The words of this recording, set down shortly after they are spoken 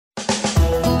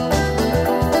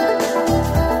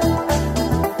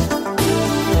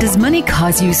Does money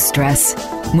cause you stress?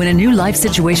 When a new life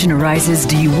situation arises,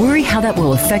 do you worry how that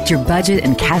will affect your budget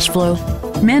and cash flow?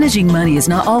 Managing money is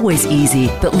not always easy,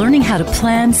 but learning how to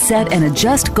plan, set, and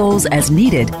adjust goals as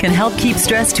needed can help keep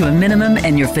stress to a minimum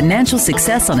and your financial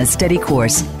success on a steady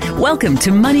course. Welcome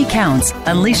to Money Counts,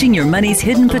 Unleashing Your Money's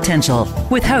Hidden Potential,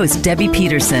 with host Debbie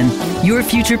Peterson. Your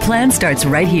future plan starts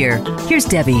right here. Here's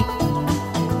Debbie.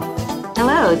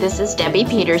 Hello, this is Debbie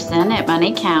Peterson at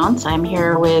Money Counts. I'm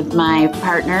here with my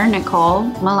partner, Nicole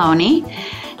Maloney,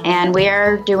 and we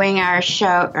are doing our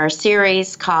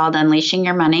series called Unleashing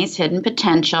Your Money's Hidden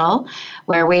Potential,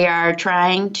 where we are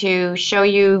trying to show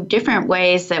you different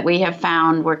ways that we have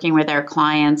found working with our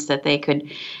clients that they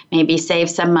could maybe save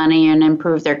some money and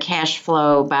improve their cash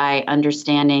flow by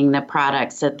understanding the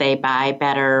products that they buy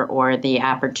better or the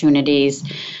opportunities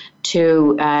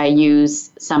to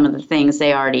use some of the things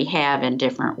they already have in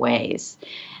different ways.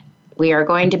 We are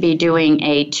going to be doing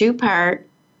a two-part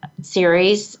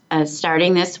series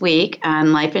starting this week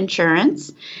on life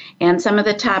insurance, and some of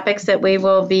the topics that we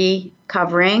will be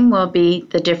covering will be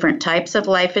the different types of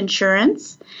life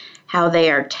insurance, how they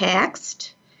are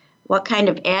taxed, what kind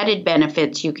of added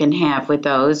benefits you can have with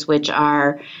those, which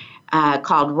are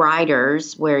called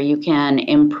riders, where you can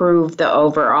improve the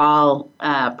overall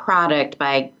product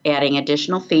by adding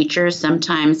additional features,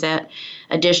 sometimes at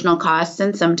additional costs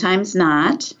and sometimes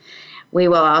not. We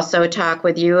will also talk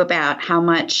with you about how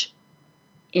much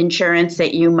insurance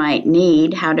that you might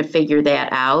need, how to figure that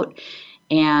out,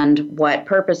 and what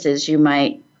purposes you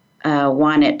might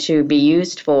want it to be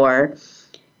used for.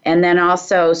 And then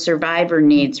also survivor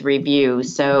needs review.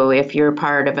 So if you're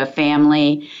part of a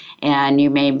family and you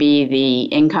may be the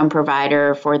income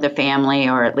provider for the family,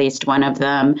 or at least one of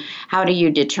them, how do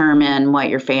you determine what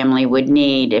your family would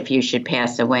need if you should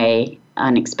pass away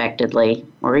unexpectedly,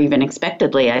 or even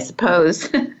expectedly, I suppose?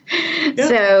 Yeah.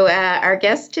 So our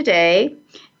guest today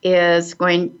is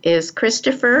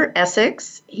Christopher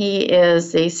Essex. He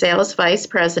is the Sales Vice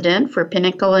President for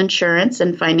Pinnacle Insurance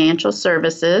and Financial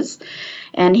Services,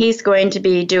 and he's going to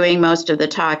be doing most of the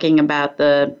talking about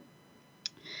the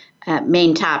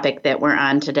main topic that we're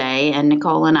on today, and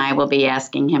Nicole and I will be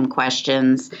asking him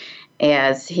questions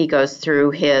as he goes through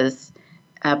his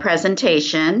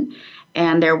presentation.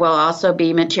 And there will also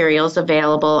be materials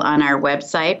available on our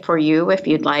website for you if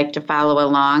you'd like to follow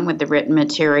along with the written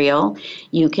material.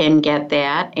 You can get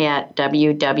that at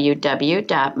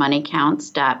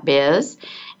www.moneycounts.biz.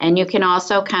 And you can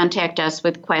also contact us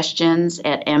with questions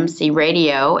at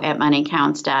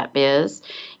mcradio@moneycounts.biz.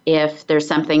 If there's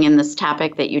something in this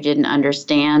topic that you didn't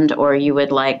understand or you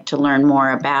would like to learn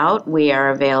more about, we are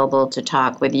available to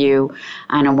talk with you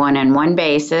on a one-on-one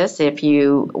basis if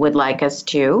you would like us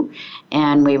to,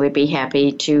 and we would be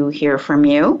happy to hear from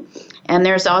you. And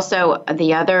there's also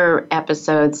the other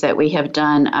episodes that we have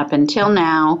done up until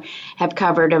now have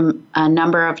covered a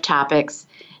number of topics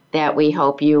that we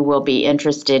hope you will be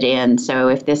interested in. So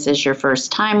if this is your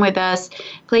first time with us,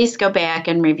 please go back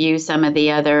and review some of the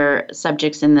other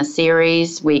subjects in the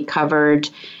series. We covered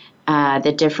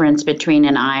the difference between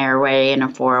an IRA and a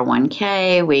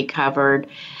 401k. We covered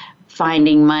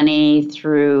finding money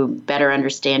through better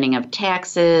understanding of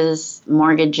taxes,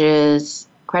 mortgages,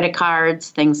 credit cards,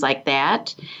 things like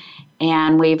that.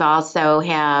 And we've also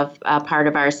have a part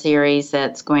of our series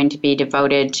that's going to be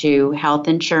devoted to health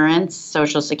insurance,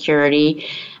 Social Security,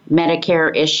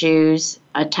 Medicare issues,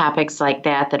 topics like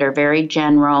that are very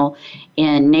general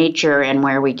in nature and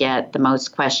where we get the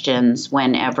most questions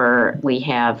whenever we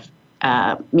have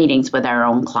meetings with our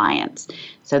own clients.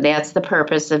 So that's the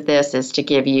purpose of this, is to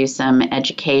give you some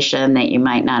education that you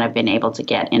might not have been able to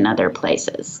get in other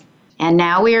places. And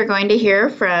now we are going to hear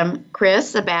from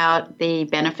Chris about the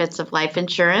benefits of life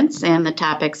insurance and the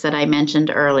topics that I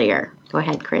mentioned earlier. Go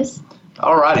ahead, Chris.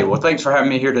 All righty. Well, thanks for having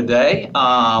me here today.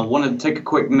 I wanted to take a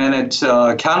quick minute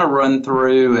to kind of run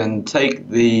through and take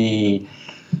the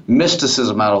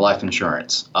mysticism out of life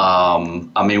insurance.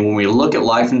 When we look at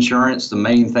life insurance, the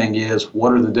main thing is,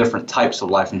 what are the different types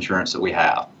of life insurance that we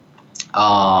have?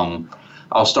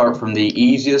 I'll start from the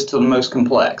easiest to the most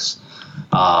complex.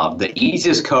 The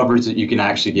easiest coverage that you can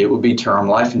actually get would be term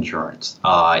life insurance.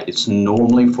 It's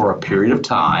normally for a period of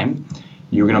time.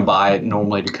 You're going to buy it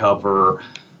normally to cover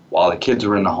while the kids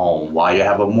are in the home, while you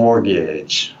have a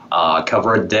mortgage,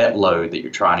 cover a debt load that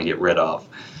you're trying to get rid of.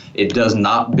 It does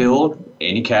not build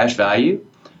any cash value.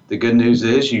 The good news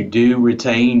is you do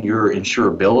retain your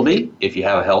insurability if you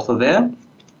have a health event.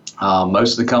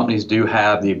 Most of the companies do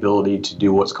have the ability to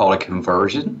do what's called a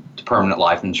conversion to permanent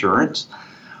life insurance.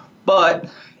 But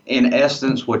in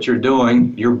essence, what you're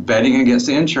doing, you're betting against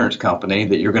the insurance company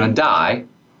that you're going to die,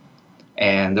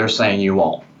 and they're saying you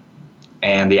won't.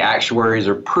 and the actuaries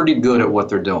are pretty good at what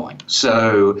they're doing.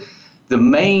 So the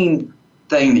main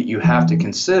thing that you have to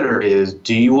consider is,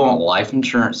 do you want life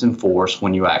insurance in force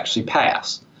when you actually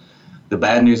pass? The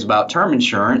bad news about term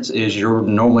insurance is you're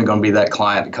normally going to be that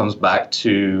client that comes back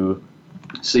to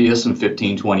see us in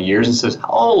 15, 20 years and says,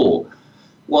 oh,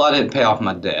 well, I didn't pay off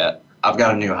my debt. I've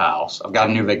got a new house. I've got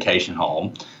a new vacation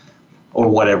home, or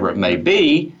whatever it may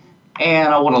be,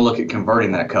 and I want to look at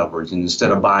converting that coverage. And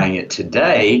instead of buying it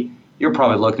today, you're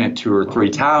probably looking at 2 or 3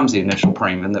 times the initial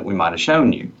premium that we might have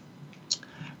shown you.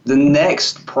 The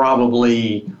next,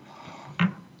 probably,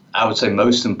 I would say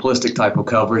most simplistic type of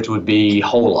coverage would be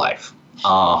whole life.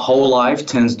 Whole life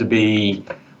tends to be,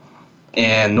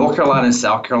 in North Carolina and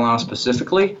South Carolina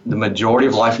specifically, the majority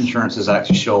of life insurance is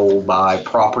actually sold by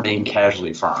property and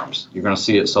casualty firms. You're going to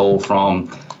see it sold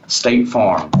from State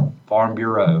Farm, Farm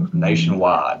Bureau,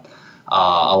 Nationwide.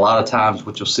 A lot of times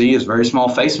what you'll see is very small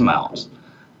face amounts.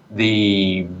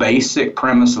 The basic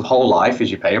premise of whole life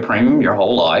is you pay a premium your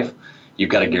whole life, you've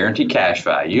got a guaranteed cash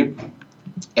value,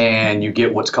 and you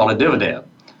get what's called a dividend.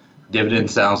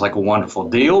 Dividend sounds like a wonderful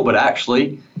deal, but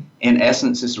actually, in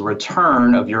essence, it's a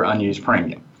return of your unused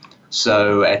premium.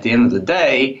 So at the end of the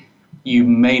day, you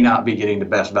may not be getting the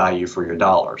best value for your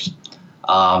dollars.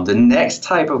 The next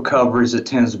type of coverage that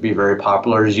tends to be very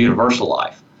popular is universal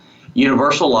life.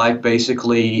 Universal life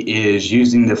basically is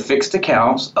using the fixed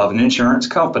accounts of an insurance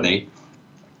company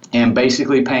and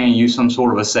basically paying you some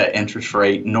sort of a set interest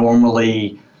rate.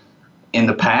 Normally, in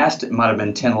the past, it might have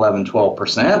been 10, 11,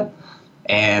 12%.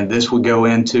 And this would go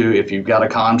into, if you've got a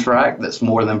contract that's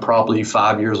more than probably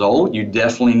 5 years old, you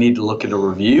definitely need to look at a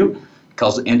review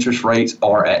because the interest rates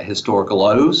are at historical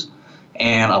lows.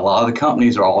 And a lot of the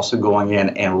companies are also going in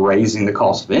and raising the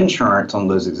cost of insurance on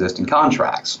those existing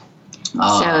contracts.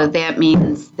 So that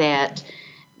means that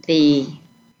the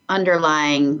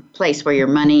underlying place where your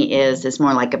money is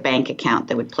more like a bank account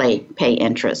that would pay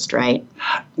interest, right?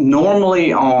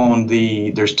 Normally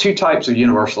there's 2 types of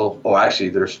universal, or actually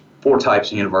there's 4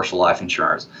 types of universal life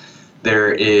insurance.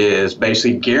 There is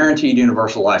basically guaranteed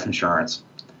universal life insurance.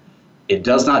 It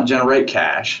does not generate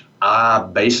cash. I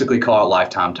basically call it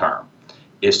lifetime term.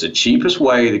 It's the cheapest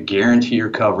way to guarantee your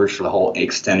coverage for the whole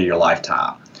extent of your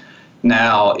lifetime.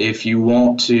 Now, if you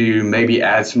want to maybe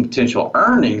add some potential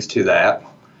earnings to that,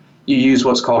 you use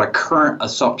what's called a current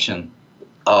assumption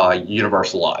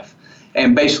universal life.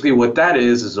 And basically what that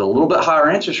is a little bit higher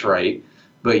interest rate,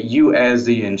 but you as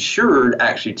the insured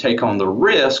actually take on the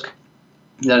risk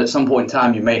that at some point in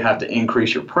time you may have to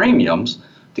increase your premiums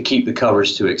to keep the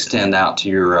coverage to extend out to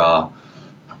your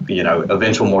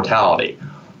eventual mortality.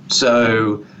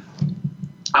 So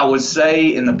I would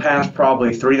say in the past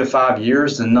probably 3 to 5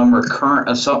 years, the number of current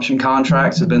assumption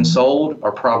contracts have been sold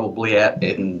are probably at,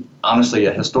 honestly,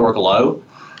 a historical low.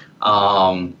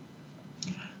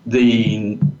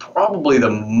 Probably the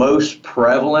most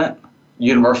prevalent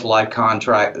universal life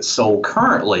contract that's sold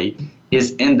currently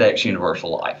is index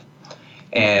universal life.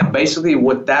 And basically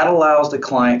what that allows the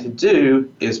client to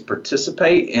do is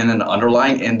participate in an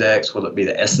underlying index, whether it be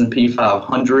the S&P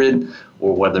 500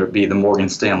 or whether it be the Morgan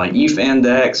Stanley EAFE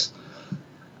index.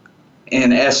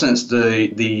 In essence,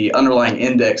 the underlying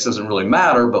index doesn't really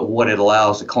matter, but what it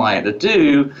allows the client to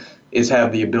do is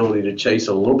have the ability to chase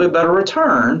a little bit better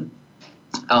return.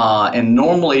 And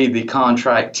normally the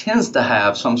contract tends to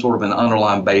have some sort of an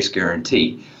underlying base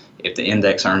guarantee. If the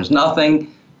index earns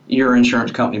nothing, your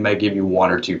insurance company may give you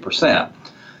 1 or 2%.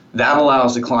 That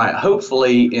allows the client,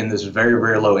 hopefully in this very,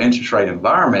 very low interest rate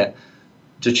environment,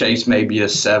 to chase maybe a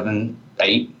 7,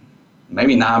 8,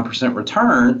 maybe 9%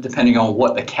 return, depending on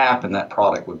what the cap in that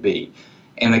product would be.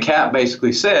 And the cap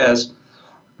basically says,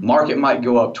 market might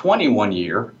go up 20 one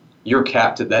year, you're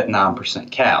capped at that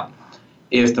 9% cap.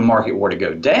 If the market were to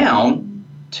go down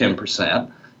 10%,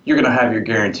 you're going to have your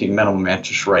guaranteed minimum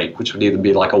interest rate, which would either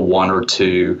be like a 1 or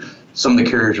 2. Some of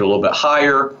the carriers are a little bit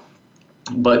higher,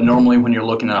 but normally when you're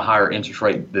looking at a higher interest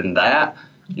rate than that,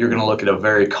 you're going to look at a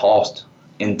very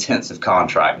cost-intensive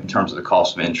contract in terms of the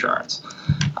cost of insurance.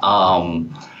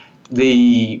 And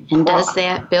does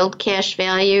that build cash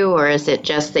value, or is it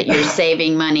just that you're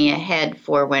saving money ahead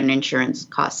for when insurance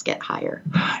costs get higher?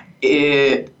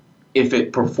 If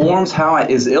it performs how it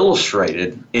is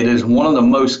illustrated, it is one of the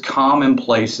most common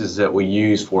places that we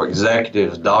use for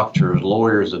executives, doctors,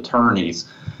 lawyers, attorneys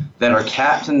that are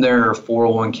capped in their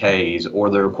 401ks or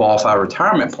their qualified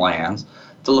retirement plans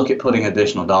to look at putting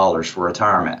additional dollars for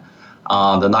retirement.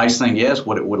 The nice thing is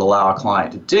what it would allow a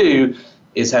client to do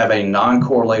is have a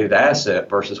non-correlated asset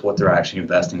versus what they're actually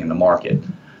investing in the market.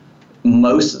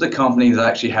 Most of the companies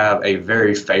actually have a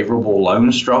very favorable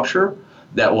loan structure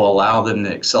that will allow them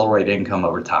to accelerate income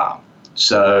over time.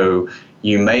 So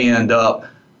you may end up,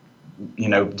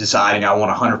 deciding I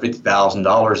want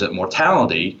 $150,000 at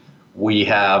mortality. We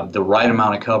have the right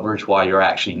amount of coverage while you're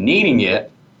actually needing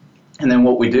it. And then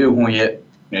what we do when we hit,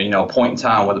 a point in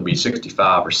time, whether it be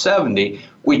 65 or 70,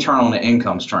 we turn on the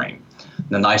income stream.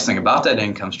 The nice thing about that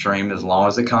income stream, as long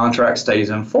as the contract stays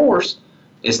in force,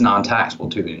 it's non-taxable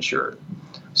to the insured.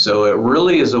 So it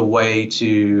really is a way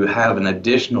to have an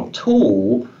additional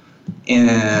tool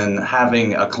in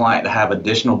having a client to have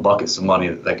additional buckets of money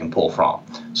that they can pull from.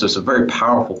 So it's a very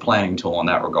powerful planning tool in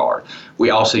that regard. We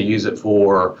also use it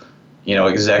for,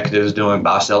 executives doing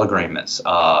buy-sell agreements,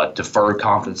 deferred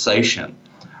compensation.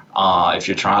 If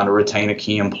you're trying to retain a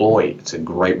key employee, it's a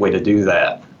great way to do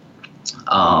that.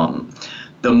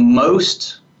 The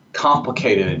most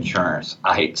complicated insurance,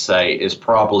 I hate to say, is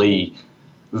probably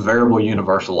variable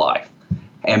universal life.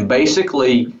 And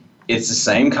basically, it's the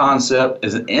same concept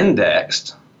as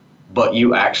indexed, but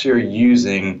you actually are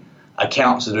using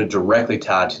accounts that are directly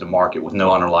tied to the market with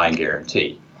no underlying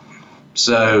guarantee.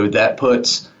 So that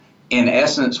puts, in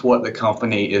essence, what the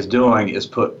company is doing is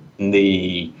put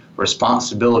the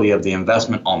responsibility of the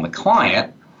investment on the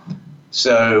client.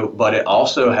 But it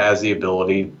also has the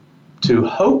ability to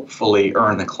hopefully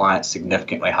earn the client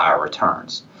significantly higher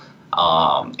returns.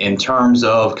 In terms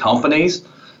of companies,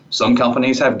 some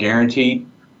companies have guaranteed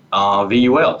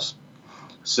VULs.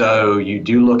 So you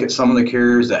do look at some of the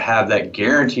carriers that have that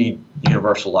guaranteed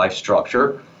universal life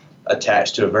structure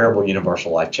attached to a variable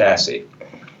universal life chassis.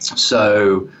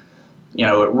 So,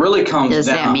 it really comes down. Does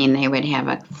that mean they would have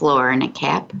a floor and a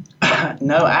cap?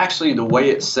 No, actually, the way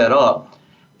it's set up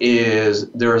is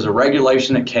there's a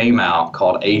regulation that came out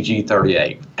called AG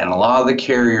 38, and a lot of the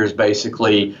carriers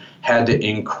basically had to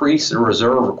increase the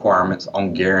reserve requirements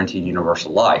on guaranteed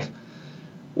universal life.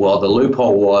 Well, the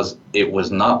loophole was it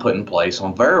was not put in place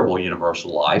on variable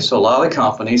universal life, so a lot of the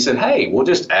companies said, hey, we'll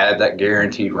just add that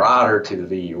guaranteed rider to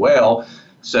the VUL,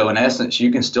 so in essence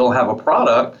you can still have a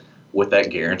product with that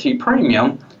guaranteed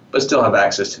premium, but still have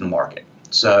access to the market.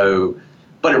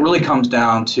 But it really comes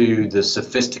down to the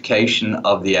sophistication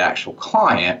of the actual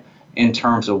client in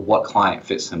terms of what client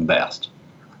fits them best.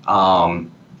 I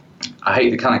hate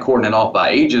to kind of cordon it off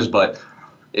by ages, but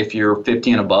if you're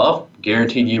 50 and above,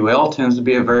 guaranteed UL tends to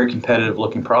be a very competitive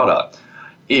looking product.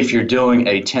 If you're doing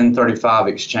a 1035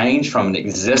 exchange from an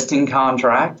existing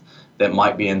contract that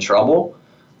might be in trouble,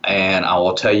 and I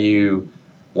will tell you,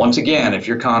 once again, if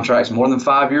your contract's more than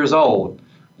 5 years old,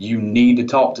 you need to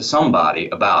talk to somebody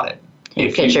about it.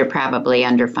 Because you're probably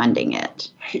underfunding it.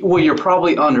 Well, you're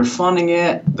probably underfunding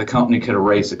it. The company could have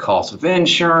raised the cost of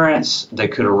insurance. They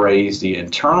could have raised the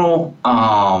internal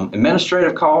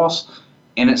administrative costs.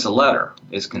 And it's a letter.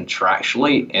 It's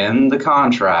contractually in the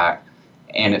contract.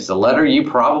 And it's a letter you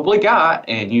probably got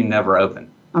and you never opened.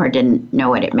 Or didn't know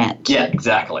what it meant. Yeah,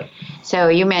 exactly. So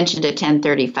you mentioned a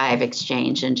 1035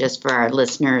 exchange, and just for our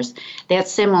listeners,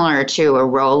 that's similar to a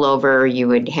rollover you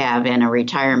would have in a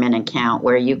retirement account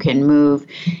where you can move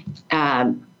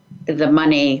the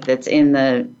money that's in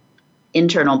the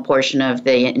internal portion of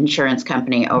the insurance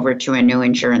company over to a new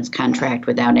insurance contract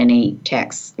without any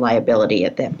tax liability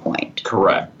at that point.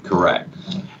 Correct.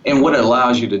 And what it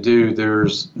allows you to do,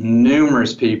 there's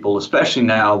numerous people, especially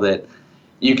now that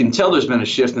you can tell there's been a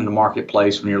shift in the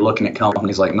marketplace when you're looking at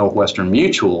companies like Northwestern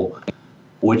Mutual,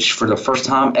 which for the first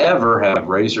time ever have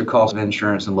raised their cost of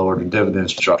insurance and lowered their dividend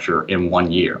structure in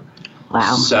 1 year.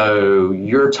 Wow. So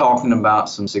you're talking about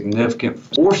some significant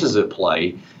forces at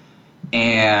play,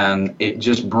 and it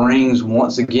just brings,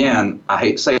 once again, I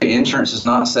hate to say it, insurance is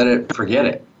not set it, forget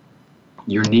it.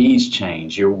 Your needs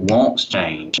change, your wants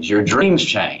change, your dreams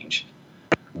change.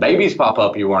 Babies pop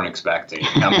up you weren't expecting.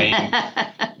 I mean,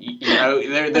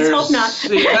 there's... Let's hope not.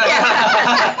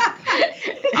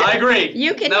 I agree.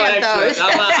 You can have those.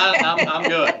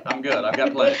 I'm good. I've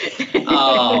got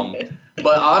plenty.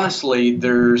 But honestly,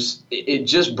 it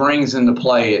just brings into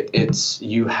play,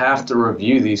 you have to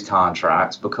review these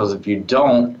contracts, because if you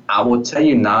don't, I will tell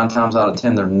you 9 times out of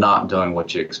 10, they're not doing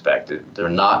what you expected. They're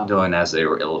not doing as they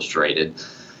were illustrated.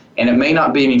 And it may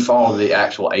not be any fault of the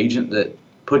actual agent that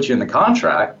put you in the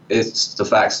contract. It's the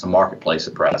facts of the marketplace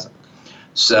at present.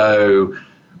 So,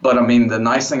 but I mean, the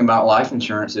nice thing about life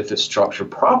insurance, if it's structured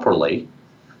properly,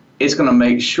 it's going to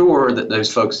make sure that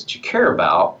those folks that you care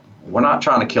about, we're not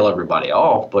trying to kill everybody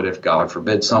off, but if God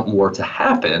forbid something were to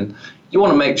happen, you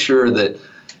want to make sure that,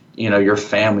 your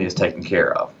family is taken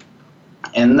care of.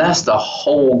 And that's the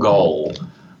whole goal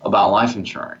about life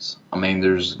insurance. I mean,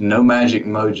 there's no magic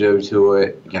mojo to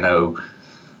it.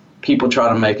 People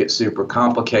try to make it super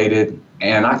complicated,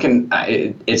 and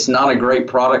it's not a great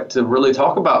product to really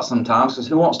talk about sometimes, because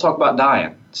who wants to talk about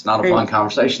dying? It's not a fun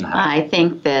conversation to have. I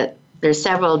think that there's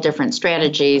several different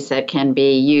strategies that can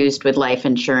be used with life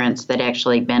insurance that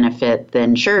actually benefit the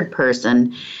insured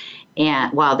person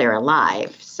and while they're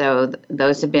alive. So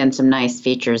those have been some nice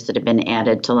features that have been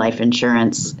added to life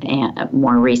insurance and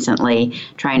more recently,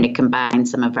 trying to combine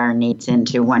some of our needs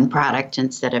into one product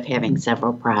instead of having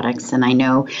several products. And I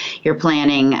know you're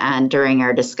planning on, during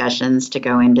our discussions, to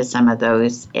go into some of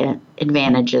those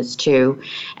advantages too.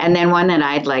 And then one that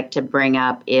I'd like to bring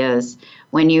up is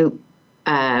when you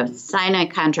sign a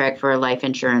contract for a life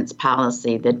insurance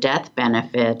policy, the death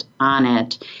benefit on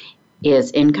it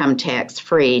is income tax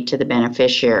free to the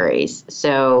beneficiaries.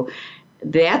 So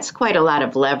that's quite a lot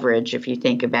of leverage if you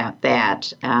think about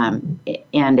that.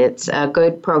 And it's a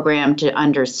good program to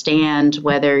understand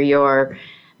whether you're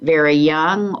very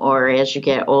young or as you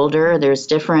get older. There's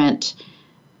different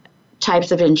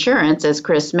types of insurance, as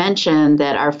Chris mentioned,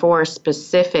 that are for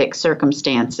specific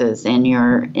circumstances, and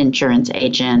your insurance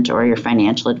agent or your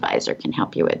financial advisor can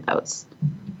help you with those.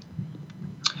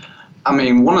 I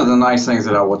mean, one of the nice things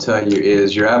that I will tell you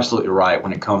is you're absolutely right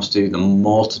when it comes to the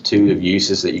multitude of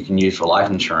uses that you can use for life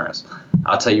insurance.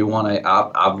 I'll tell you one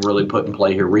I've really put in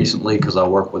play here recently because I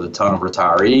work with a ton of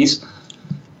retirees,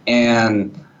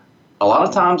 and a lot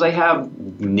of times they have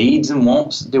needs and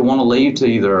wants they want to leave to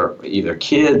either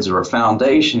kids or a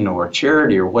foundation or a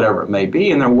charity or whatever it may be,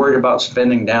 and they're worried about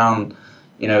spending down,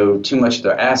 too much of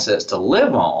their assets to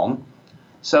live on.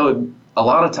 So a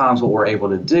lot of times what we're able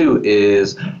to do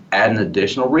is add an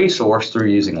additional resource through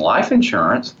using life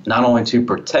insurance, not only to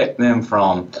protect them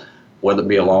from whether it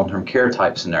be a long-term care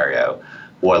type scenario,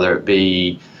 whether it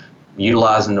be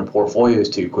utilizing their portfolios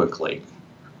too quickly.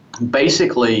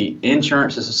 Basically,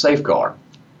 insurance is a safeguard.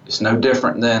 It's no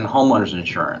different than homeowners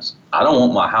insurance. I don't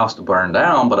want my house to burn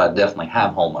down, but I definitely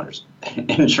have homeowners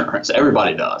insurance.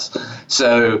 Everybody does.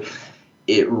 So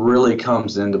it really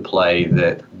comes into play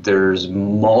that there's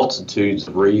multitudes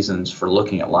of reasons for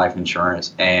looking at life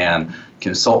insurance, and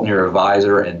consulting your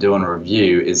advisor and doing a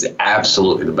review is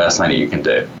absolutely the best thing that you can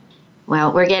do.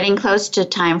 Well, we're getting close to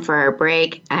time for our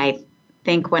break. I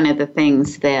think one of the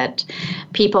things that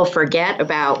people forget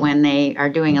about when they are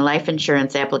doing a life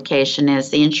insurance application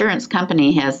is the insurance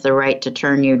company has the right to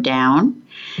turn you down.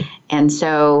 And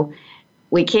so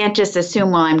we can't just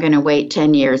assume, well, I'm going to wait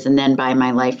 10 years and then buy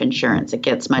my life insurance. It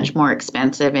gets much more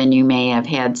expensive, and you may have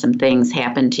had some things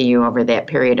happen to you over that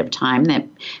period of time that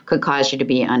could cause you to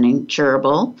be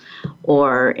uninsurable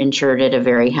or insured at a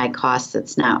very high cost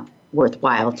that's not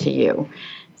worthwhile to you.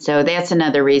 So that's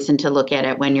another reason to look at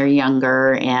it when you're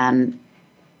younger, and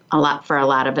for a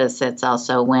lot of us, it's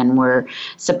also when we're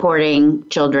supporting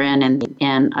children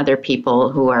and other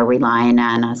people who are relying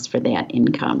on us for that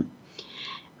income.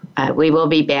 We will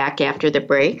be back after the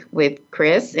break with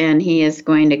Chris, and he is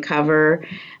going to cover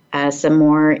some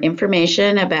more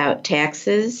information about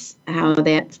taxes, how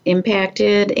that's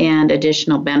impacted, and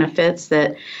additional benefits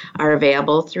that are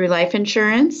available through life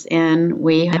insurance. And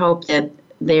we hope that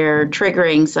they're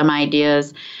triggering some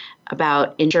ideas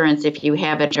about insurance, if you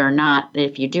have it or not.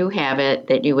 If you do have it,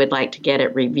 that you would like to get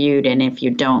it reviewed, and if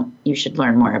you don't, you should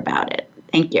learn more about it.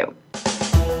 Thank you.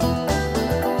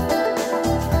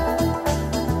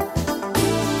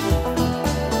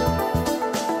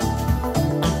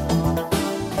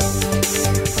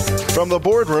 From the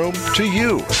boardroom to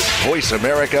you, Voice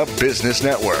America Business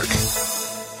Network.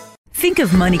 Think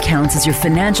of Money Counts as your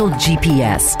financial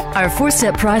GPS. Our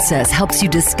 4-step process helps you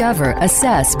discover,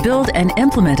 assess, build, and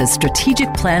implement a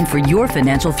strategic plan for your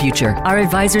financial future. Our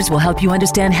advisors will help you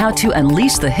understand how to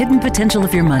unleash the hidden potential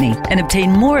of your money and obtain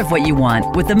more of what you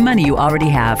want with the money you already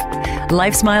have.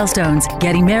 Life's milestones,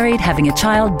 getting married, having a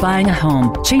child, buying a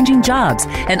home, changing jobs,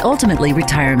 and ultimately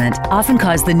retirement often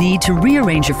cause the need to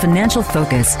rearrange your financial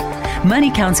focus. Money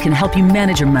Counts can help you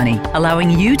manage your money, allowing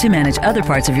you to manage other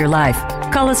parts of your life.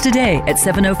 Call us today at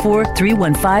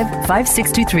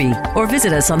 704-315-5623 or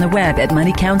visit us on the web at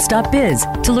moneycounts.biz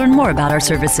to learn more about our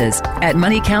services. At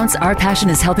Money Counts, our passion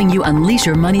is helping you unleash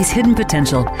your money's hidden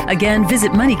potential. Again,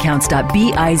 visit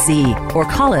moneycounts.biz or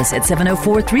call us at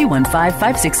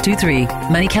 704-315-5623.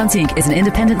 Money Counts Inc. is an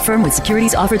independent firm with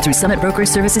securities offered through Summit Broker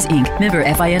Services Inc., member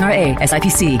FINRA,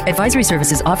 SIPC. Advisory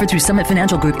services offered through Summit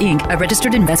Financial Group Inc., a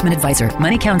registered investment advisor.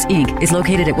 Money Counts Inc. is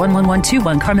located at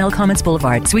 11121 Carmel Commons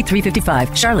Boulevard, Suite 355.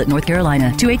 Charlotte, North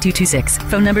Carolina, 28226.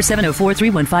 Phone number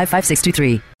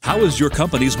 704-315-5623. How is your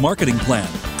company's marketing plan?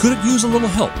 Could it use a little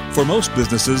help? For most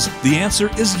businesses, the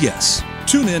answer is yes.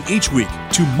 Tune in each week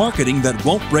to Marketing That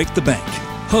Won't Break the Bank.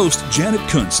 Host Janet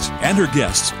Kunst and her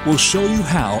guests will show you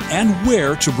how and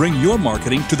where to bring your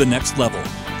marketing to the next level.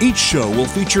 Each show will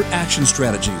feature action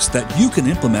strategies that you can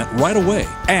implement right away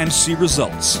and see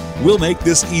results. We'll make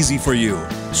this easy for you.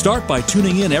 Start by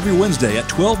tuning in every Wednesday at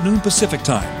 12 noon Pacific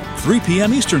Time, 3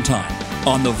 p.m. Eastern Time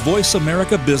on the Voice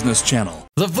America Business Channel.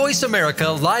 The Voice America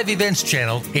Live Events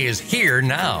channel is here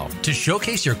now to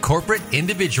showcase your corporate,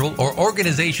 individual, or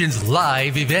organization's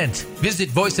live event. Visit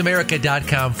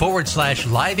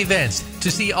voiceamerica.com/live events to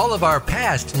see all of our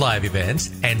past live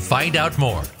events and find out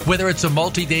more. Whether it's a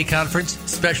multi-day conference,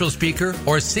 special speaker,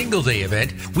 or single-day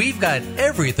event, we've got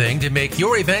everything to make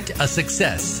your event a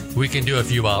success. We can do a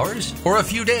few hours or a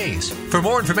few days. For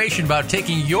more information about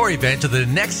taking your event to the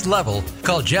next level,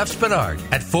 call Jeff Spinard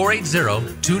at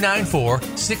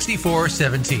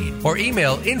 480-294-6417 or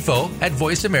email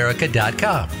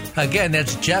info@voiceamerica.com. Again,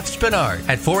 that's Jeff Spinard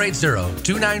at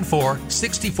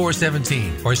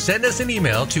 480-294-6417 or send us an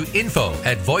email to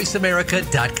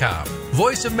info@voiceamerica.com.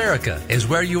 Voice America is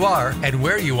where you are and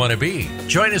where you want to be.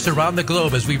 Join us around the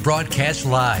globe as we broadcast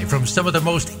live from some of the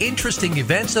most interesting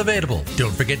events available.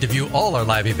 Don't forget to view all our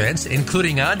live events,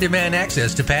 including on-demand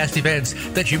access to past events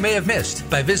that you may have missed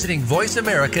by visiting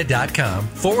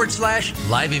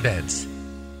voiceamerica.com/live events.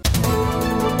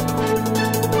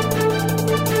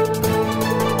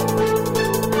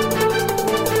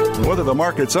 Whether the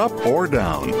market's up or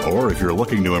down, or if you're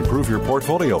looking to improve your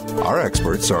portfolio, our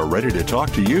experts are ready to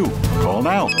talk to you. Call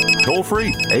now. Toll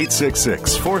free,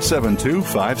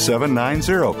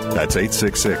 866-472-5790. That's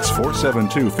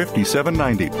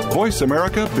 866-472-5790. Voice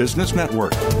America Business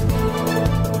Network.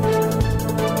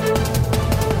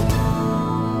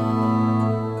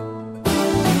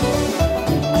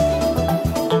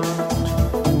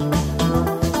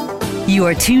 You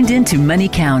are tuned in to Money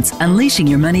Counts, Unleashing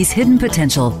Your Money's Hidden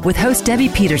Potential with host Debbie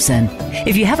Peterson.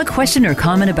 If you have a question or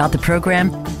comment about the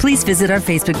program, please visit our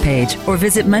Facebook page or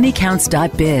visit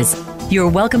moneycounts.biz. You're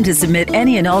welcome to submit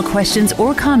any and all questions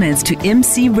or comments to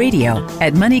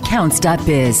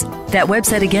mcradio@moneycounts.biz. That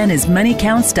website again is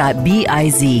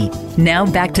moneycounts.biz. Now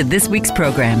back to this week's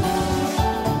program.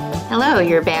 Hello,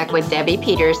 you're back with Debbie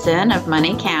Peterson of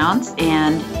Money Counts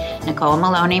and Nicole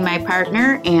Maloney, my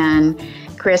partner, and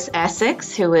Chris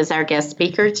Essex, who is our guest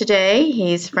speaker today.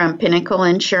 He's from Pinnacle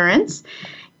Insurance,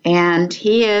 and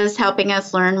he is helping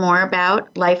us learn more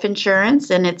about life insurance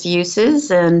and its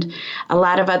uses and a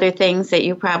lot of other things that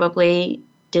you probably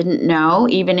didn't know,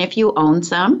 even if you own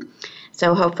some.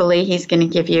 So hopefully he's going to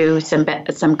give you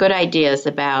some good ideas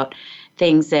about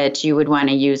things that you would want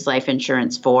to use life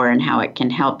insurance for and how it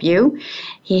can help you.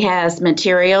 He has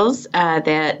materials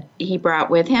that he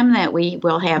brought with him that we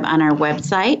will have on our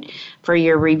website for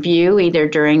your review, either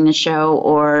during the show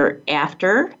or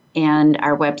after. And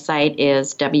our website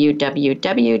is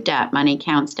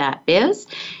www.moneycounts.biz.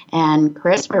 And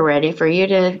Chris, we're ready for you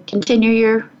to continue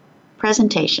your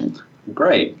presentation.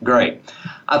 Great.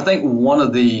 I think one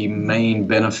of the main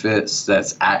benefits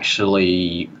that's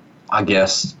actually, I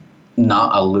guess,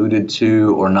 not alluded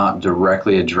to or not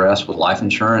directly addressed with life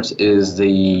insurance is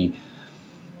the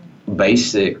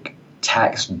basic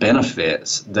tax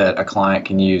benefits that a client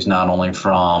can use, not only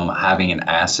from having an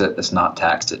asset that's not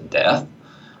taxed at death.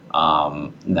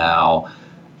 Now,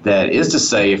 that is to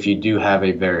say, if you do have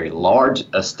a very large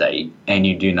estate and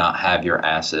you do not have your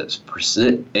assets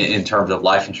in terms of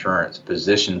life insurance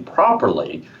positioned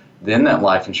properly, then that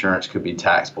life insurance could be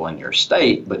taxable in your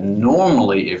state. But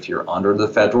normally, if you're under the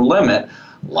federal limit,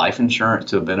 life insurance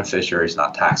to a beneficiary is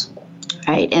not taxable.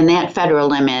 Right, and that federal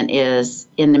limit is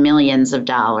in the millions of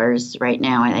dollars right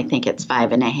now, and I think it's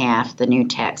 5.5. The new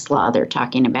tax law, they're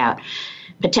talking about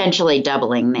potentially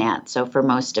doubling that. So for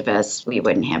most of us, we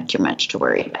wouldn't have too much to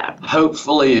worry about.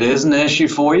 Hopefully it is an issue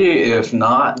for you. If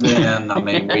not, then,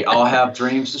 we all have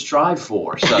dreams to strive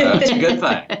for. So that's a good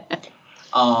thing.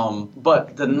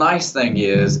 But the nice thing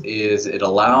is it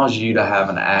allows you to have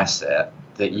an asset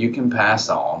that you can pass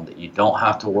on, that you don't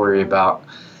have to worry about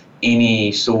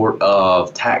any sort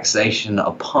of taxation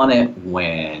upon it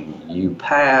when you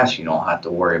pass. You don't have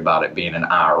to worry about it being an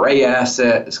IRA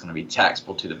asset. It's going to be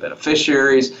taxable to the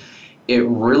beneficiaries. It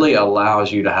really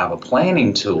allows you to have a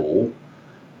planning tool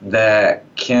that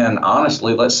can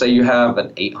honestly, let's say you have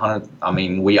an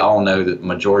 800, we all know that the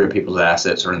majority of people's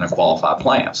assets are in their qualified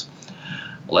plans.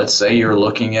 Let's say you're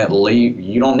looking at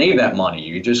you don't need that money.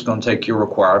 You're just going to take your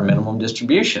required minimum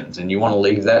distributions and you want to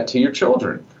leave that to your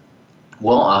children.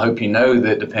 Well, I hope you know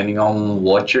that depending on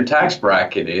what your tax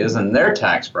bracket is and their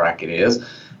tax bracket is,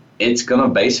 it's going to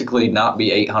basically not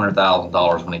be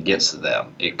 $800,000 when it gets to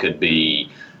them. It could be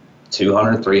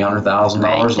 $200,000,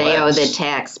 $300,000 less. They owe the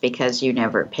tax because you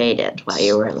never paid it while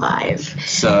you were alive.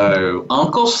 So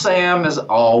Uncle Sam is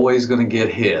always going to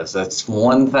get his. That's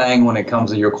one thing when it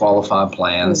comes to your qualified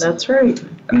plans. That's right.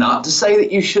 Not to say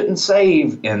that you shouldn't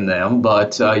save in them,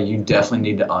 but you definitely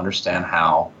need to understand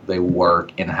how they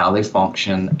work and how they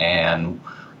function and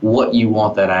what you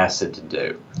want that asset to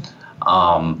do.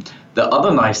 The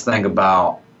other nice thing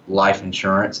about life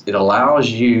insurance, it allows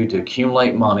you to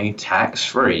accumulate money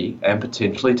tax-free and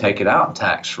potentially take it out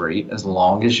tax-free as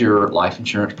long as your life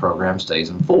insurance program stays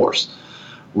in force.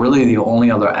 Really, the only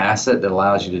other asset that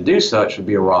allows you to do such would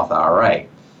be a Roth IRA.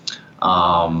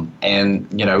 And,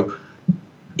 you know,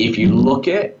 if you look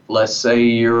at, let's say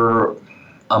you're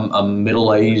a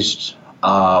middle-aged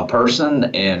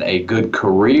person in a good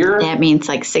career. That means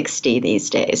like 60 these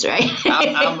days, right?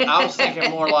 I was thinking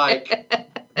more like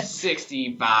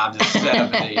 65 to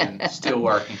 70 and still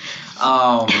working.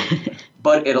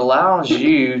 But it allows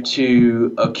you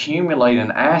to accumulate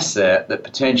an asset that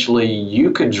potentially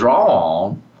you could draw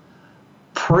on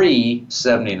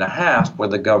pre-70 and a half, where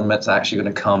the government's actually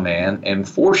going to come in and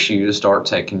force you to start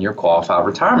taking your qualified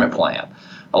retirement plan.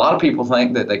 A lot of people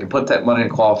think that they can put that money in a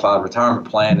qualified retirement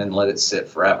plan and let it sit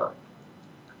forever.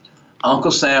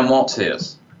 Uncle Sam wants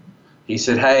his. He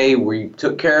said, hey, we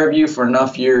took care of you for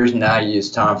enough years, now it's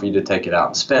time for you to take it out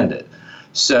and spend it.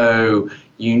 So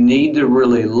you need to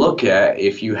really look at,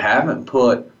 if you haven't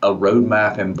put a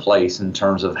roadmap in place in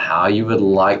terms of how you would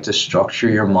like to structure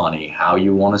your money, how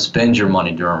you want to spend your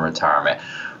money during retirement,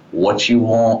 what you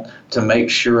want to make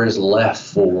sure is left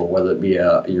for, whether it be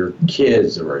your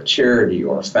kids or a charity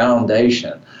or a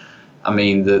foundation. I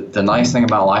mean, the nice thing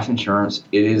about life insurance,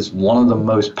 it is one of the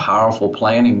most powerful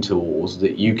planning tools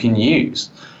that you can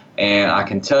use. And I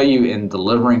can tell you, in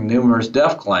delivering numerous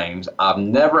death claims, I've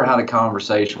never had a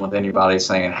conversation with anybody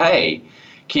saying, hey,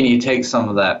 can you take some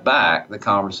of that back? The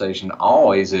conversation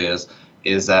always is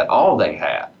that all they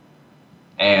had?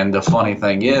 And the funny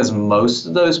thing is, most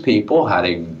of those people had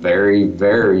a very,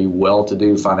 very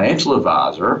well-to-do financial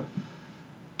advisor,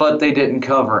 but they didn't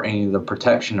cover any of the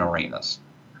protection arenas.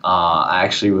 I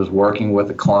actually was working with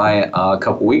a client a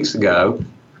couple weeks ago,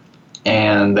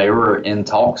 and they were in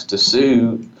talks to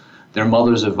sue their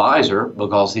mother's advisor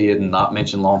because he had not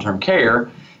mentioned long-term care,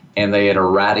 and they had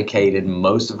eradicated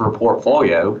most of her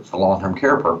portfolio for long-term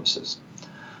care purposes.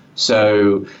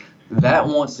 So that,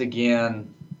 once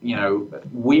again, you know,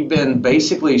 we've been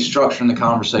basically structuring the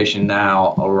conversation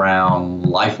now around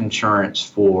life insurance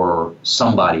for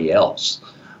somebody else.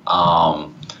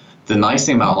 The nice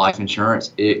thing about life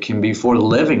insurance, it can be for the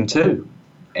living too.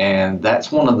 And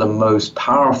that's one of the most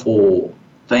powerful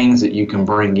things that you can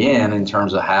bring in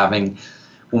terms of having,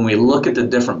 when we look at the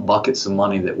different buckets of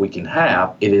money that we can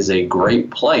have, it is a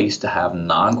great place to have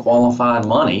non-qualified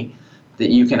money that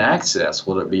you can access,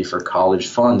 whether it be for college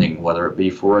funding, whether it be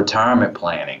for retirement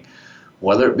planning,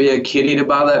 whether it be a kitty to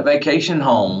buy that vacation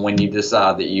home when you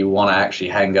decide that you want to actually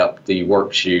hang up the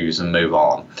work shoes and move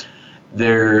on.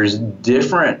 There's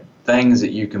different things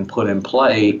that you can put in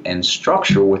play and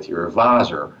structure with your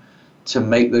advisor to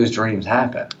make those dreams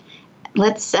happen.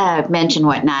 Let's mention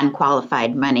what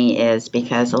non-qualified money is,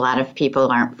 because a lot of people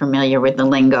aren't familiar with the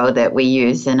lingo that we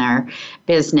use in our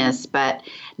business. But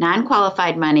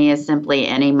non-qualified money is simply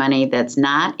any money that's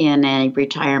not in a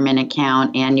retirement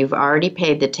account and you've already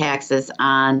paid the taxes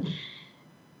on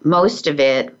most of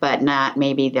it, but not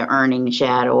maybe the earnings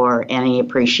yet or any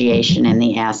appreciation in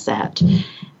the asset.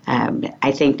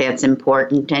 I think that's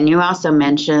important. And you also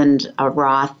mentioned a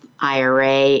Roth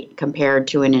IRA compared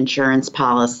to an insurance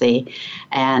policy.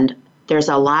 And there's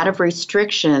a lot of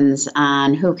restrictions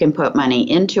on who can put money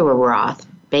into a Roth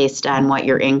based on what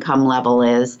your income level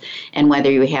is and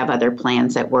whether you have other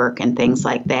plans at work and things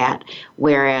like that.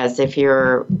 Whereas if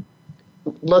you're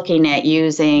looking at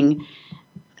using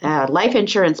a life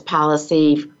insurance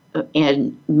policy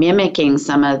and mimicking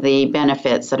some of the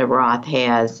benefits that a Roth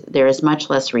has, there is much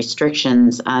less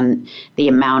restrictions on the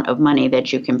amount of money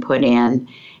that you can put in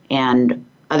and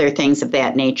other things of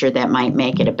that nature that might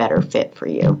make it a better fit for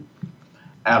you.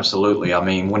 Absolutely. I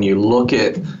mean, when you look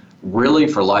at really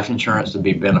for life insurance to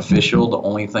be beneficial, the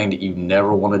only thing that you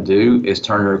never want to do is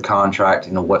turn your contract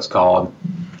into what's called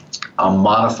a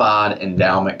modified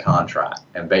endowment contract.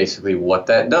 And basically what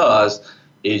that does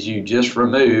is you just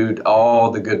removed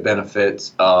all the good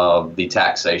benefits of the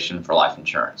taxation for life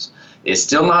insurance. It's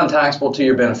still non-taxable to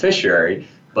your beneficiary,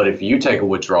 but if you take a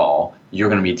withdrawal, you're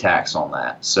going to be taxed on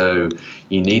that. So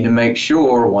you need to make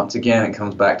sure, once again, it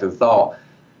comes back to the thought,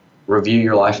 review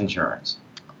your life insurance.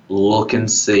 Look and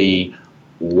see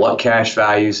what cash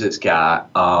values it's got.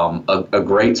 A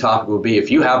great topic would be, if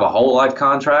you have a whole life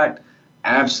contract,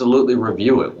 absolutely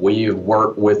review it. We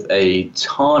work with a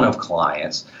ton of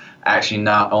clients, actually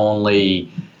not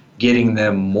only getting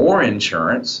them more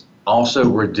insurance, also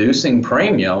reducing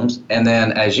premiums, and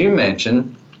then, as you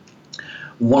mentioned,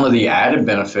 one of the added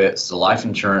benefits to life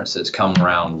insurance that's come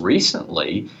around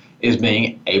recently is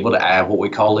being able to add what we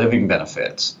call living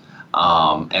benefits.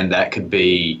 And that could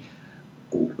be,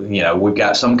 we've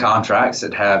got some contracts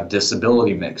that have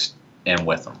disability mixed in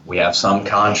with them. We have some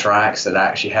contracts that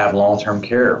actually have long-term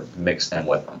care mixed in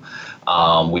with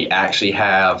them. We actually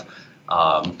have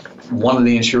one of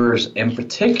the insurers in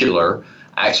particular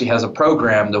actually has a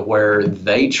program to where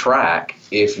they track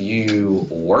if you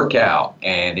work out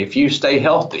and if you stay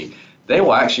healthy, they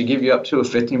will actually give you up to a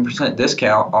 15%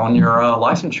 discount on your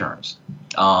life insurance.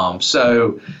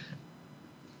 So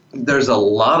there's a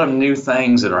lot of new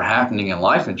things that are happening in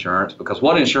life insurance, because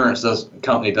what insurance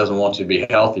company doesn't want you to be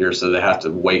healthier, so they have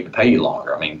to wait to pay you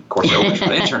longer? I mean, of course, they're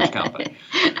the insurance company.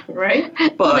 Right.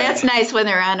 Well, that's nice when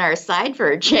they're on our side for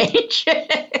a change.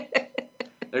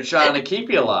 They're trying to keep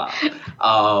you alive.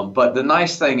 But the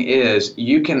nice thing is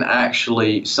you can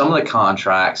actually, some of the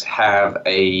contracts have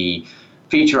a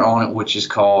feature on it which is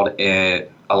called, a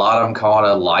lot of them call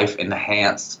it a life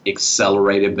enhanced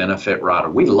accelerated benefit rider.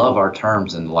 We love our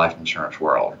terms in the life insurance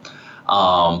world.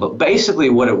 But basically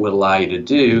what it would allow you to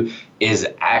do is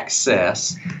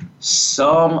access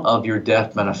some of your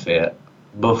death benefit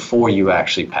before you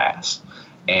actually pass.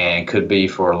 And could be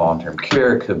for long-term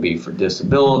care, could be for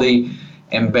disability.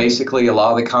 And basically, a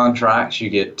lot of the contracts, you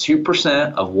get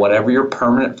 2% of whatever your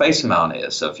permanent face amount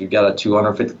is. So if you've got a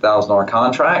 $250,000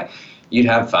 contract, you'd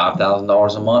have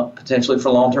 $5,000 a month potentially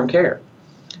for long-term care.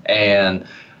 And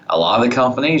a lot of the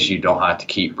companies, you don't have to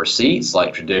keep receipts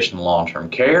like traditional long-term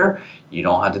care. You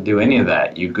don't have to do any of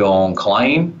that. You go on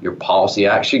claim. Your policy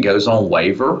actually goes on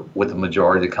waiver with the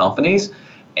majority of the companies.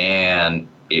 And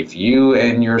if you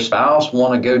and your spouse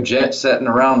want to go jet setting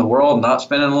around the world and not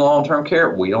spending on long-term care,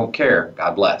 we don't care.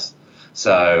 God bless.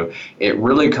 So it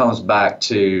really comes back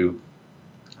to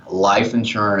life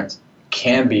insurance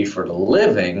can be for the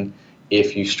living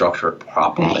if you structure it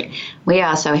properly. Right. We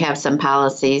also have some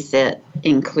policies that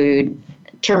include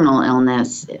terminal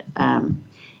illness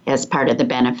as part of the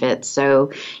benefits.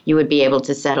 So you would be able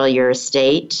to settle your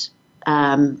estate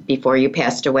before you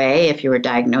passed away if you were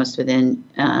diagnosed with an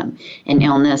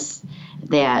illness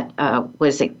that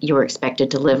you were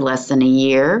expected to live less than a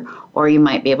year, or you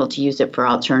might be able to use it for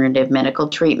alternative medical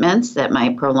treatments that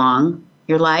might prolong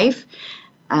your life,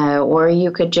 or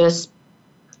you could just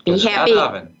be happy,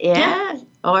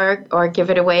 or give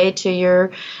it away to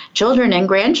your children and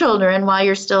grandchildren while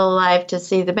you're still alive to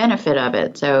see the benefit of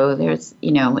it. So there's,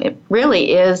 it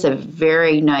really is a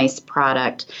very nice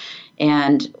product.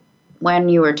 And when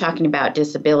you were talking about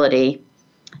disability,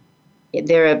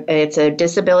 it's a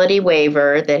disability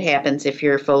waiver that happens if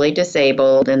you're fully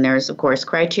disabled, and there's, of course,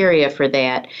 criteria for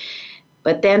that.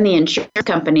 But then the insurance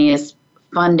company is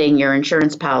funding your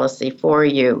insurance policy for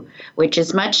you, which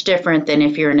is much different than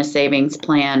if you're in a savings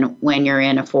plan when you're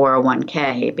in a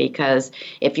 401k, because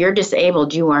if you're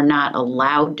disabled, you are not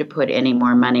allowed to put any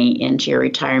more money into your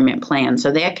retirement plan. So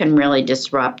that can really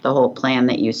disrupt the whole plan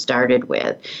that you started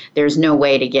with. There's no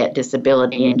way to get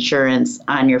disability insurance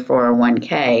on your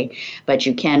 401k, but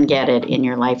you can get it in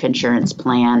your life insurance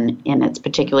plan, and it's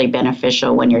particularly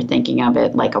beneficial when you're thinking of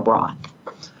it like a Roth.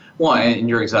 Well, and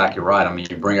you're exactly right. I mean,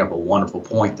 you bring up a wonderful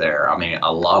point there. I mean,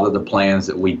 a lot of the plans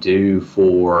that we do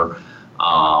for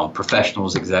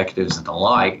professionals, executives, and the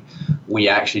like, we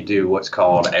actually do what's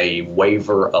called a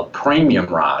waiver of premium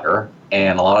rider.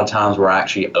 And a lot of times we're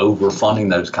actually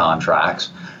overfunding those contracts.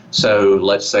 So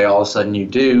let's say all of a sudden you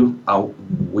do,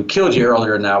 we killed you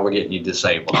earlier, now we're getting you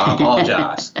disabled. I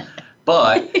apologize.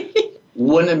 But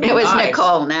wouldn't it be nice? It was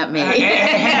Nicole, not me.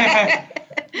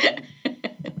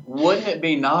 Wouldn't it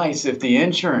be nice if the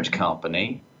insurance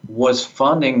company was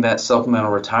funding that supplemental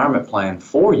retirement plan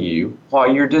for you while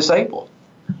you're disabled?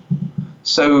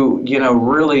 So,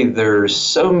 really there's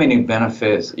so many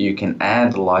benefits that you can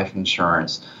add to life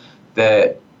insurance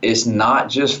that it's not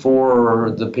just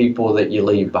for the people that you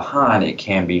leave behind, it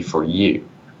can be for you.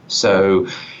 So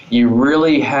you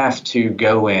really have to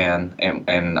go in,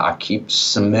 and I keep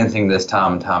cementing this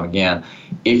time and time again,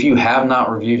 if you have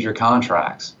not reviewed your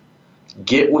contracts,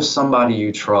 get with somebody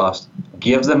you trust,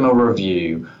 give them a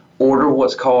review, order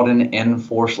what's called an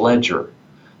in-force ledger.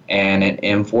 And an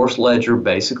in-force ledger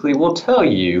basically will tell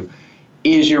you,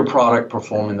 is your product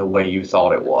performing the way you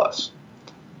thought it was?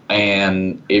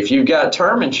 And if you've got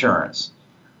term insurance,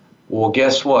 well,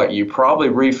 guess what? You probably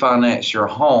refinanced your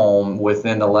home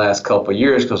within the last couple of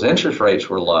years because interest rates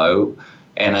were low,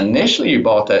 And initially you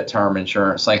bought that term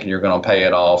insurance thinking you're going to pay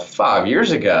it off 5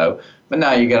 years ago, but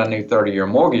now you got a new 30-year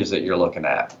mortgage that you're looking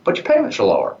at. But your payments are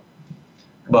lower,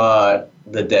 but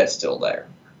the debt's still there.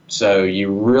 So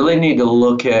you really need to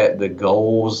look at the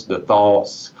goals, the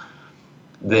thoughts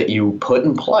that you put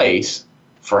in place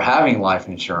for having life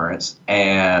insurance.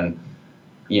 And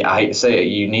I hate to say it,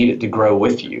 you need it to grow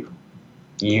with you.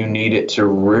 You need it to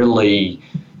really,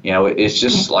 it's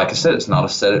just, like I said, it's not a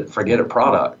set it, forget it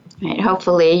product. Right.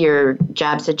 Hopefully your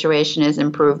job situation is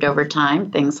improved over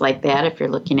time, things like that, if you're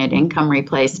looking at income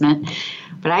replacement.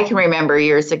 But I can remember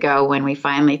years ago when we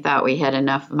finally thought we had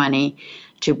enough money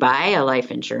to buy a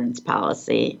life insurance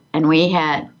policy, and we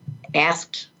had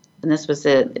asked, and this was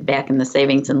back in the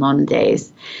savings and loan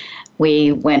days,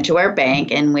 we went to our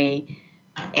bank and we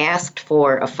asked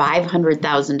for a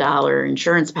 $500,000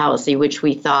 insurance policy, which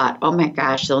we thought, oh my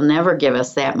gosh, they'll never give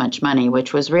us that much money,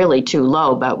 which was really too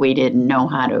low, but we didn't know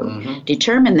how to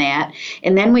determine that.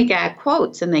 And then we got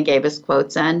quotes, and they gave us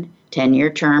quotes on 10-year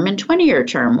term and 20-year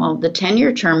term. Well, the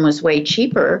 10-year term was way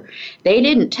cheaper. They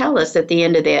didn't tell us at the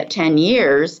end of that 10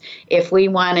 years if we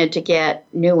wanted to get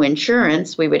new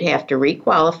insurance, we would have to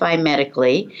requalify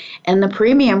medically, and the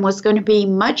premium was going to be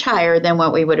much higher than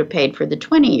what we would have paid for the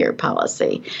 20-year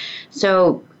policy.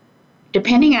 So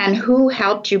depending on who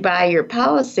helped you buy your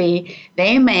policy,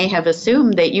 they may have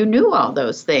assumed that you knew all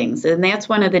those things. And that's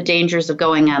one of the dangers of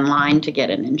going online to get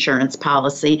an insurance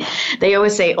policy. They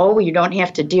always say, oh, you don't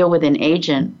have to deal with an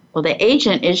agent. Well, the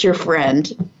agent is your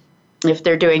friend if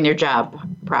they're doing their job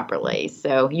properly.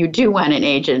 So you do want an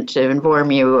agent to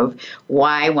inform you of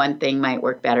why one thing might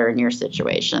work better in your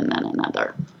situation than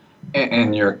another.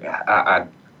 And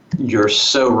you're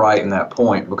so right in that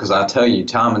point, because I tell you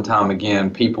time and time again,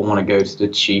 people want to go to the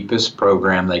cheapest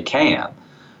program they can.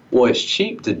 Well, it's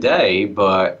cheap today,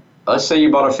 but let's say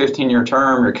you bought a 15-year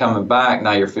term, you're coming back,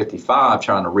 now you're 55,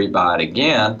 trying to rebuy it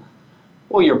again.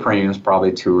 Well, your premium's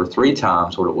probably 2 or 3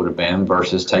 times what it would have been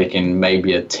versus taking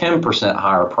maybe a 10%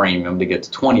 higher premium to get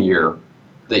the 20-year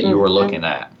that you were looking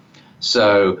at.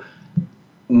 So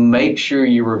make sure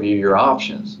you review your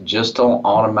options. Just don't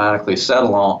automatically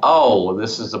settle on, oh, well,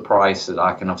 this is the price that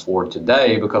I can afford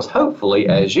today, because hopefully,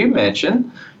 as you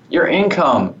mentioned, your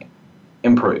income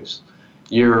improves.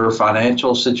 Your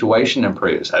financial situation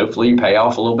improves. Hopefully you pay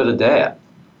off a little bit of debt.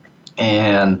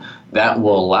 And that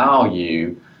will allow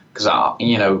you, because,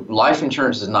 life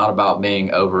insurance is not about being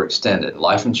overextended.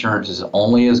 Life insurance is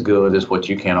only as good as what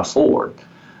you can afford.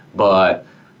 But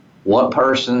what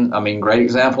person, great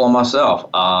example of myself,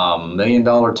 $1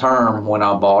 million term when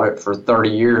I bought it for 30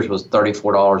 years was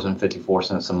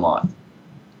 $34.54 a month.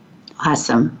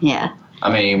 Awesome, yeah.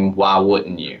 Why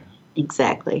wouldn't you?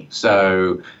 Exactly.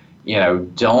 So,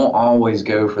 don't always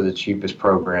go for the cheapest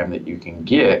program that you can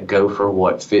get. Go for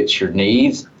what fits your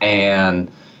needs, and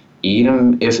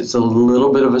even if it's a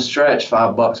little bit of a stretch,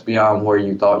 $5 beyond where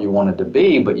you thought you wanted to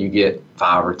be, but you get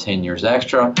 5 or 10 years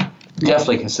extra,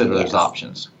 definitely consider those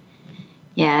options.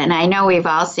 Yeah, and I know we've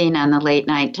all seen on the late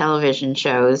night television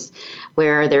shows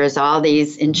where there's all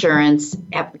these insurance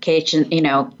applications,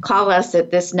 call us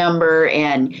at this number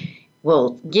and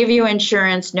we'll give you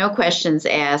insurance, no questions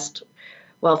asked.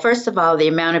 Well, first of all, the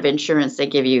amount of insurance they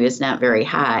give you is not very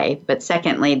high. But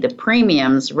secondly, the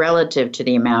premiums relative to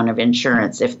the amount of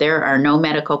insurance, if there are no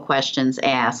medical questions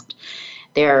asked,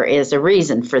 there is a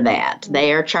reason for that.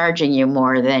 They are charging you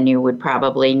more than you would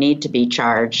probably need to be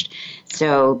charged.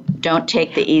 So don't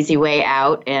take the easy way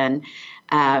out, and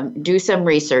do some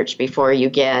research before you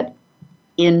get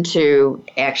into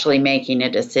actually making a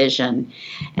decision.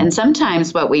 And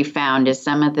sometimes what we found is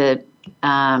some of the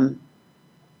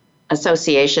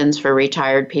associations for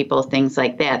retired people, things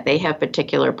like that, they have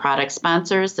particular product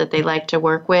sponsors that they like to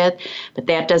work with, but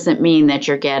that doesn't mean that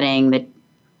you're getting the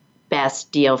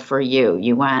best deal for you.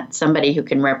 You want somebody who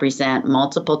can represent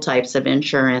multiple types of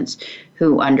insurance,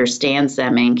 who understands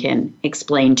them and can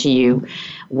explain to you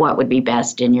what would be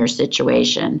best in your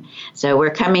situation. So we're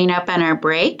coming up on our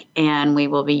break, and we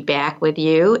will be back with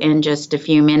you in just a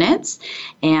few minutes.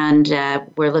 And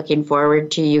we're looking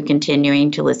forward to you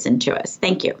continuing to listen to us.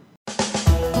 Thank you.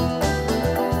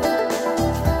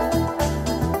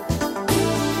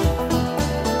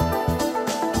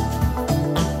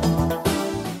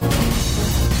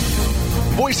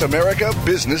 Voice America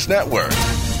Business Network,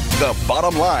 the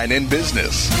bottom line in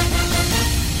business.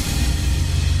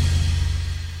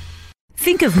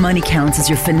 Think of Money Counts as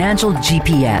your financial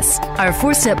GPS. Our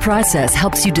 4-step process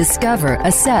helps you discover,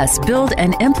 assess, build,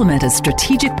 and implement a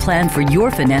strategic plan for your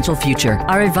financial future.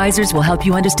 Our advisors will help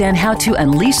you understand how to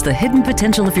unleash the hidden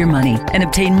potential of your money and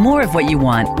obtain more of what you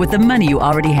want with the money you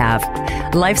already have.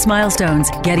 Life's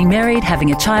milestones, getting married,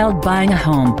 having a child, buying a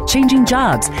home, changing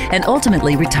jobs, and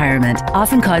ultimately retirement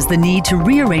often cause the need to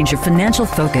rearrange your financial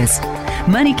focus.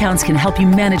 Money Counts can help you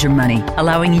manage your money,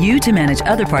 allowing you to manage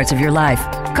other parts of your life.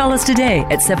 Call us today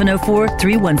at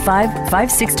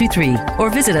 704-315-5623 or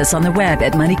visit us on the web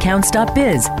at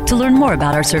moneycounts.biz to learn more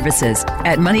about our services.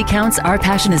 At Money Counts, our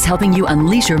passion is helping you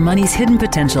unleash your money's hidden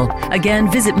potential. Again,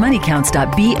 visit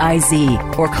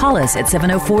moneycounts.biz or call us at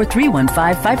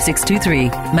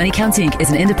 704-315-5623. Money Counts Inc. is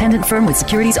an independent firm with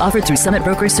securities offered through Summit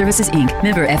Brokers Services Inc.,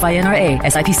 member FINRA,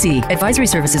 SIPC. Advisory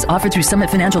services offered through Summit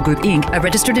Financial Group Inc., a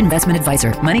registered investment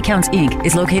advisor. Money Counts Inc.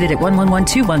 is located at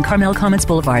 11121 Carmel Commons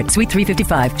Boulevard, Suite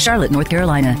 355, Charlotte, North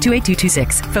Carolina,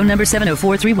 28226. Phone number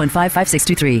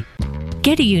 704-315-5623.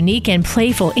 Get a unique and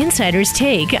playful insider's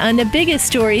take on the biggest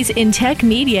stories in tech,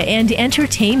 media, and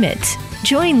entertainment.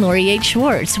 Join Lori H.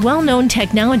 Schwartz, well-known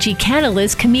technology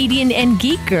catalyst, comedian, and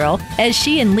geek girl, as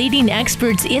she and leading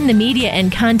experts in the media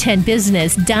and content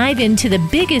business dive into the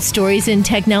biggest stories in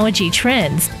technology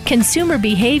trends, consumer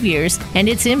behaviors, and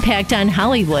its impact on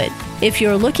Hollywood. If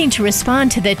you're looking to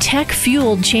respond to the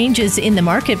tech-fueled changes in the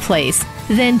marketplace,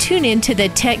 then tune in to the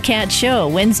Tech Cat Show,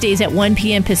 Wednesdays at 1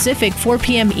 p.m. Pacific, 4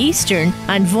 p.m. Eastern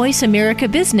on Voice America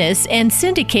Business and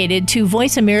syndicated to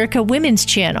Voice America Women's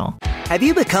Channel. Have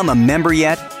you become a member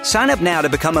yet? Sign up now to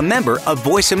become a member of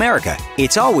Voice America.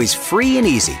 It's always free and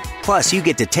easy. Plus, you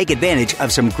get to take advantage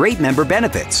of some great member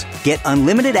benefits. Get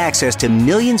unlimited access to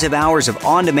millions of hours of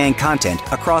on-demand content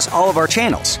across all of our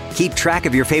channels. Keep track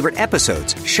of your favorite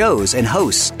episodes, shows, and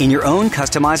hosts in your own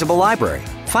customizable library.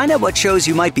 Find out what shows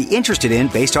you might be interested in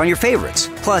based on your favorites.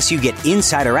 Plus, you get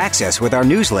insider access with our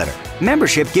newsletter.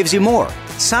 Membership gives you more.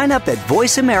 Sign up at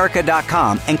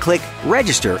voiceamerica.com and click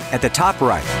register at the top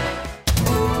right.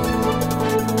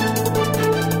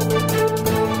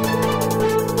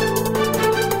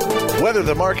 Whether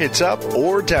the market's up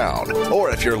or down,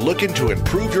 or if you're looking to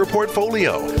improve your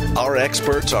portfolio, our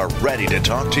experts are ready to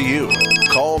talk to you.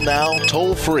 Call now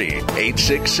toll free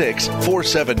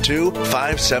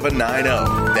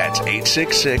 866-472-5790. That's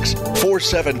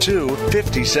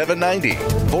 866-472-5790.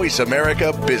 Voice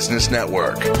America Business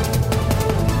Network.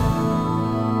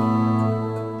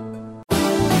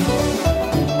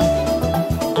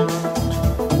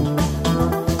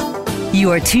 You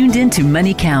are tuned in to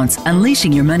Money Counts,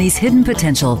 Unleashing Your Money's Hidden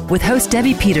Potential with host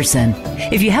Debbie Peterson.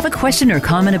 If you have a question or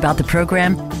comment about the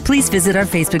program, please visit our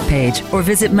Facebook page or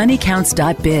visit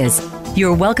moneycounts.biz.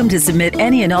 You're welcome to submit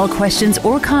any and all questions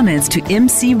or comments to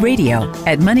MC Radio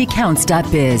at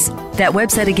moneycounts.biz. That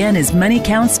website again is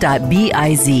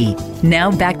moneycounts.biz. Now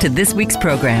back to this week's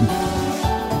program.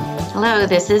 Hello,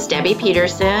 this is Debbie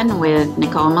Peterson with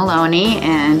Nicole Maloney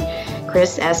and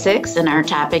Chris Essex, and our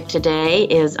topic today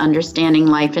is understanding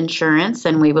life insurance,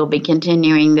 and we will be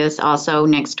continuing this also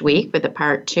next week with a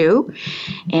part 2.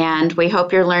 And we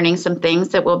hope you're learning some things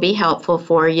that will be helpful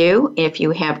for you. If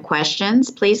you have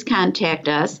questions, please contact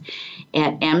us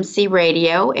at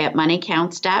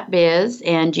mcradio@moneycounts.biz,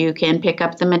 and you can pick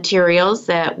up the materials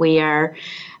that we are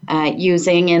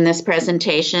using in this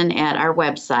presentation at our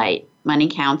website,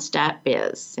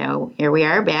 moneycounts.biz. So here we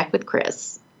are back with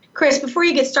Chris. Chris, before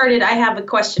you get started, I have a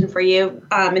question for you.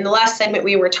 In the last segment,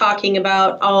 we were talking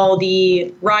about all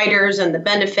the riders and the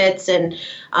benefits and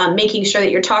making sure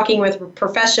that you're talking with a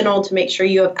professional to make sure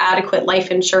you have adequate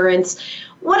life insurance.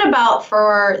 What about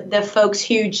for the folks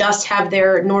who just have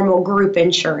their normal group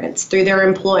insurance through their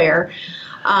employer?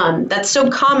 That's so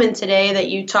common today that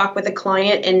you talk with a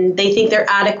client and they think they're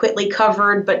adequately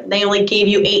covered, but they only gave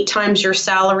you 8 times your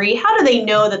salary. How do they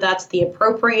know that that's the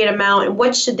appropriate amount, and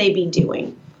what should they be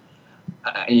doing?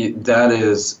 That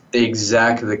is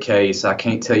exactly the case. I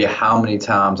can't tell you how many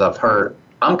times I've heard,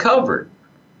 I'm covered.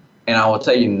 And I will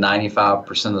tell you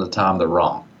 95% of the time they're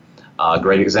wrong. A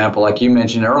great example, like you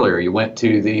mentioned earlier, you went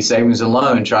to the savings and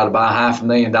loan, tried to buy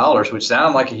 $500,000, which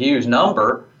sounded like a huge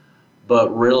number,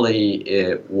 but really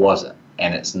it wasn't,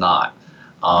 and it's not.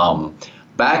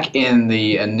 Back in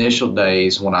the initial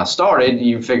days when I started,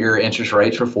 you figure interest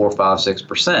rates were 4, 5,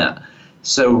 6%.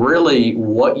 So really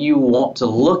what you want to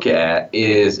look at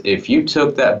is if you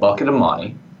took that bucket of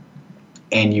money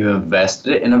and you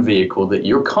invested it in a vehicle that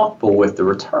you're comfortable with the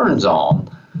returns on,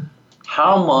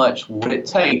 how much would it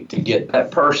take to get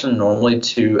that person normally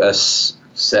to a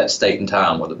set state and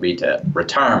time, whether it be to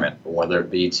retirement, or whether it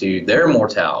be to their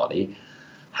mortality,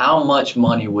 how much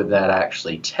money would that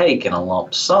actually take in a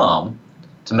lump sum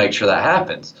to make sure that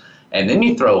happens. And then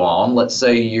you throw on, let's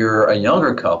say you're a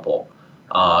younger couple.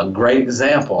 Great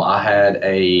example. I had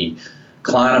a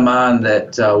client of mine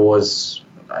that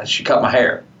she cut my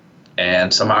hair.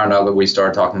 And somehow or another, we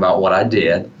started talking about what I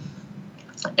did.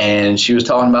 And she was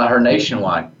talking about her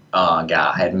Nationwide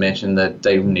guy had mentioned that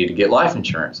they need to get life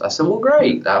insurance. I said, well,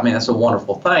 great. I mean, that's a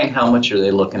wonderful thing. How much are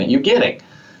they looking at you getting?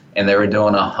 And they were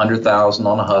doing $100,000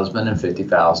 on a husband and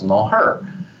 $50,000 on her.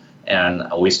 And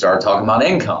we started talking about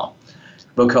income.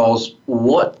 Because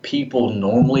what people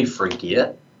normally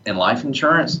forget in life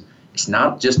insurance, it's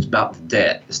not just about the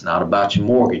debt. It's not about your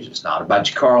mortgage. It's not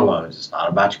about your car loans. It's not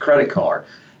about your credit card.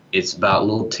 It's about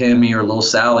little Timmy or little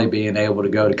Sally being able to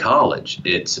go to college.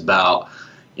 It's about,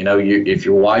 if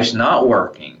your wife's not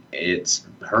working, it's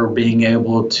her being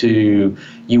able to,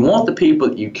 you want the people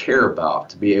that you care about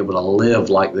to be able to live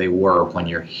like they were when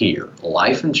you're here.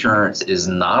 Life insurance is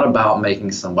not about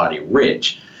making somebody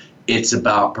rich. It's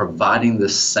about providing the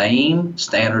same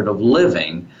standard of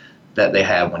living that they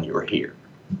have when you were here.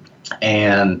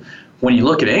 And when you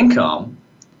look at income,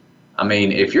 I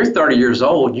mean, if you're 30 years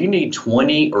old, you need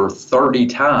 20 or 30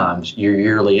 times your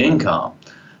yearly income.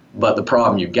 But the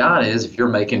problem you've got is if you're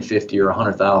making $50,000 or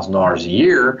 $100,000 a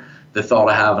year, the thought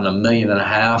of having $1.5 million or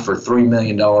 $3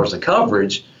 million of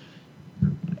coverage,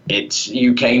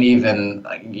 you can't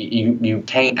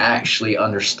actually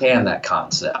understand that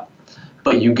concept.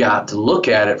 But you got to look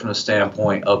at it from the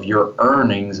standpoint of your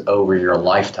earnings over your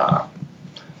lifetime.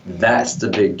 That's the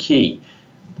big key.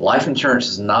 Life insurance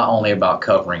is not only about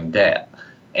covering debt.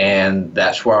 And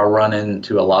that's where I run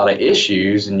into a lot of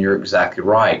issues, and you're exactly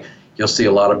right. You'll see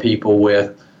a lot of people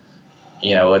with, a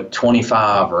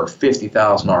 $25,000 or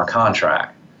 $50,000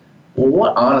 contract. Well,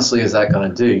 what honestly is that going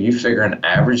to do? You figure an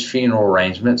average funeral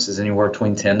arrangements is anywhere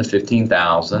between $10,000 to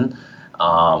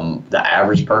 $15,000. The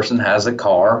average person has a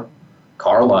car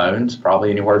loans,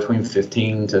 probably anywhere between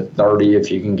 $15,000 to $30,000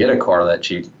 if you can get a car that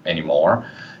cheap anymore.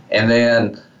 And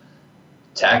then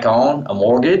tack on a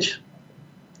mortgage,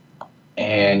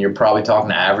 and you're probably talking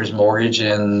the average mortgage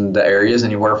in the areas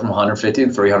anywhere from $150,000 to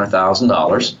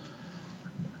 $300,000.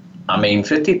 I mean,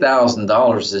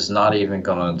 $50,000 is not even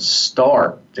going to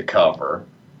start to cover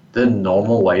the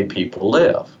normal way people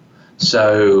live.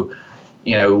 So,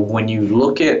 when you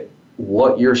look at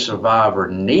what your survivor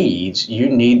needs, you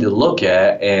need to look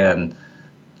at, and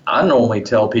I normally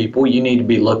tell people you need to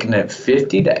be looking at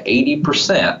 50 to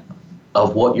 80%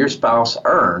 of what your spouse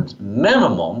earns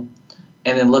minimum,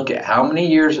 and then look at how many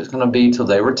years it's going to be till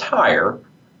they retire,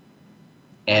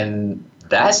 and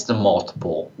that's the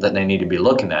multiple that they need to be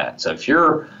looking at. So if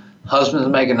your husband's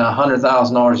making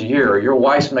 $100,000 a year, or your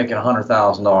wife's making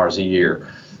 $100,000 a year,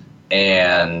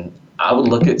 and I would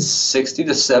look at $60,000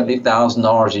 to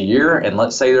 $70,000 a year, and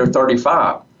let's say they're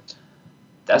 35.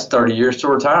 That's 30 years to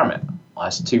retirement. Well,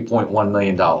 that's $2.1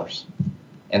 million.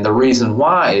 And the reason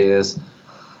why is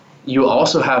you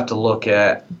also have to look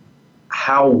at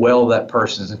how well that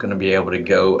person is going to be able to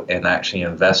go and actually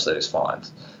invest those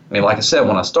funds. I mean, like I said,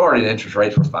 when I started, interest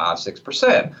rates were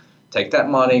 5-6%. Take that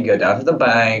money, go down to the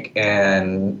bank,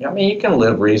 and you can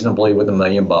live reasonably with $1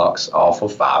 million off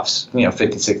of $50,000,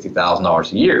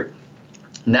 $60,000 a year.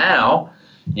 Now,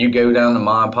 you go down to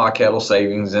Ma and Pa Kettle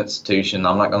Savings Institution.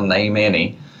 I'm not going to name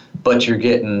any, but you're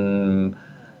getting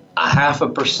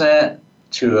 0.5%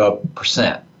 to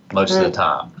 1% most of the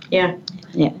time. Yeah.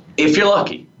 If you're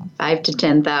lucky. 5,000 to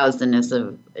 10,000 is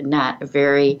not a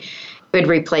very good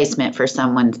replacement for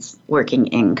someone's working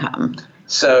income.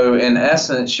 So in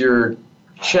essence, your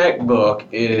checkbook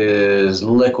is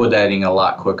liquidating a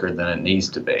lot quicker than it needs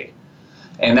to be.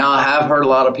 And now I have heard a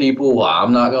lot of people, well,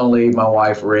 I'm not going to leave my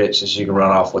wife rich so she can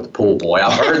run off with the pool boy.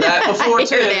 I've heard that before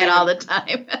too. I hear that all the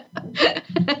time.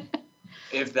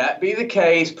 If that be the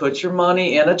case, put your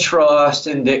money in a trust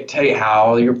and dictate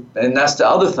how and that's the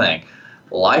other thing.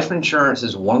 Life insurance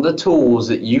is one of the tools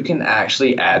that you can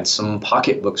actually add some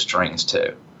pocketbook strings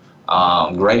to.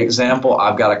 Great example,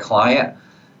 I've got a client,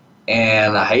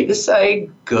 and I hate to say,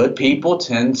 good people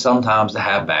tend sometimes to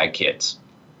have bad kids.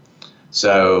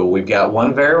 So we've got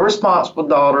one very responsible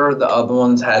daughter. The other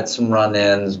one's had some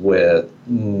run-ins with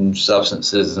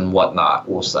substances and whatnot,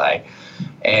 we'll say.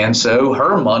 And so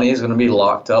her money is going to be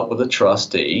locked up with a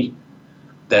trustee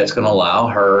that's going to allow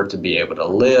her to be able to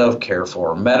live, care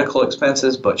for her medical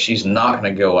expenses, but she's not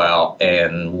going to go out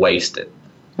and waste it.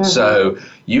 Mm-hmm. So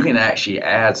you can actually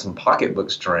add some pocketbook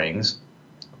strings,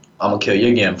 I'm going to kill you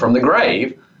again, from the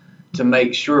grave to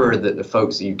make sure that the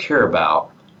folks that you care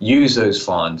about use those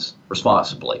funds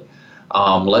responsibly.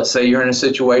 Let's say you're in a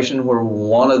situation where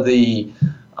one of the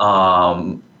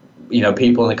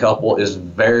people in the couple is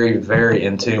very, very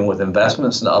in tune with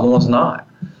investments and the other one's not.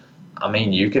 I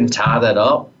mean, you can tie that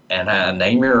up and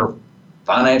name your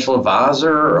financial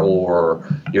advisor or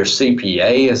your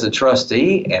CPA as a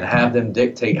trustee and have them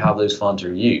dictate how those funds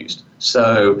are used.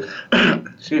 So,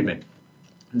 excuse me,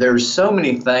 there's so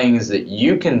many things that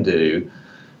you can do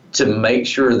to make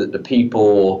sure that the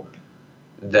people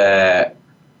that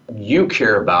you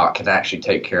care about can actually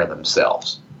take care of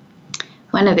themselves.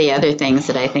 One of the other things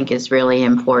that I think is really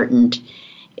important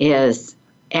is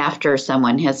after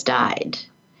someone has died,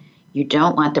 you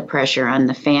don't want the pressure on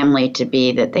the family to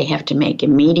be that they have to make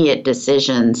immediate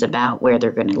decisions about where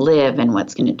they're going to live and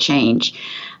what's going to change.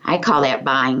 I call that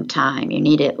buying time. You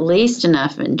need at least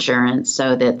enough insurance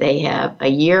so that they have a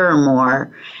year or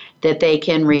more that they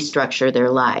can restructure their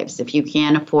lives. If you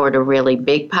can't afford a really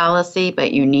big policy,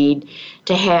 but you need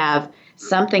to have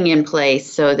something in place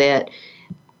so that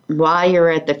while you're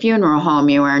at the funeral home,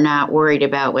 you are not worried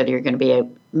about whether you're going to be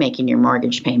making your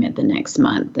mortgage payment the next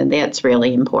month, and that's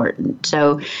really important.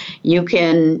 So you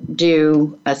can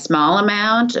do a small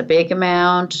amount, a big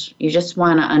amount. You just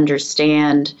want to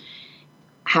understand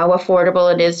how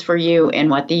affordable it is for you and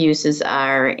what the uses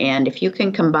are. And if you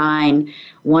can combine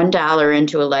 $1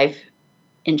 into a life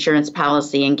insurance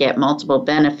policy and get multiple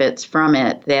benefits from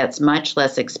it, that's much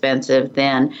less expensive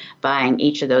than buying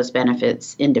each of those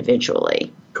benefits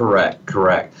individually.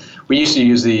 Correct. We used to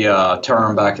use the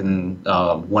term back in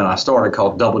when I started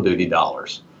called double duty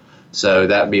dollars. So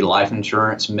that would be life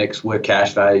insurance mixed with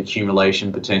cash value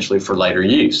accumulation potentially for later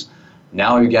use.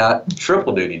 Now we've got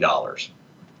triple duty dollars.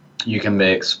 You can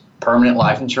mix permanent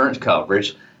life insurance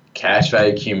coverage, cash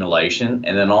value accumulation,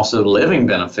 and then also living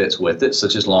benefits with it,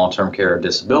 such as long-term care or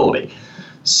disability.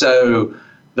 So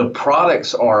the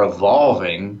products are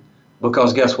evolving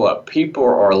because guess what? People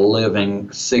are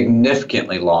living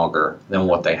significantly longer than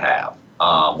what they have.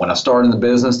 When I started in the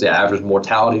business, the average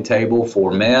mortality table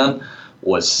for men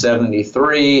was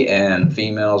 73 and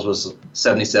females was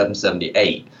 77,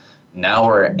 78. Now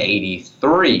we're at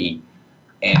 83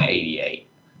 and 88.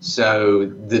 So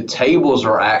the tables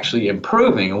are actually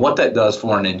improving. And what that does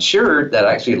for an insured, that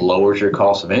actually lowers your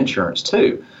cost of insurance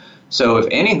too. So if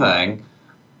anything,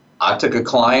 I took a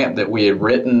client that we had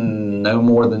written no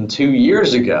more than 2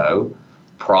 years ago,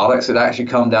 products had actually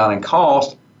come down in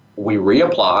cost. We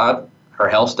reapplied. Her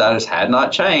health status had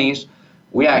not changed.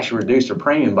 We actually reduced her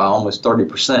premium by almost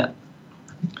 30%.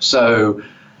 So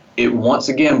it once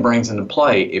again brings into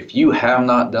play, if you have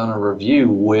not done a review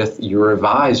with your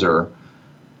advisor,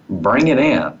 bring it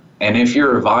in. And if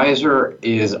your advisor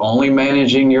is only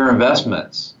managing your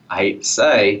investments, I hate to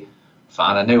say,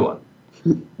 find a new one.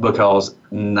 Because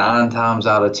 9 times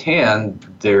out of 10,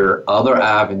 there are other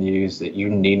avenues that you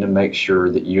need to make sure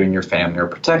that you and your family are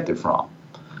protected from.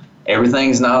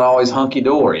 Everything's not always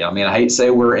hunky-dory. I mean, I hate to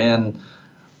say we're in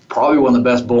probably one of the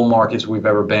best bull markets we've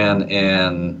ever been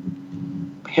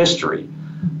in history.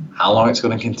 How long it's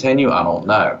going to continue, I don't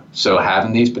know. So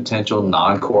having these potential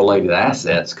non-correlated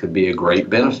assets could be a great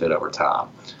benefit over time.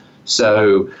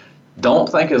 So don't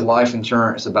think as life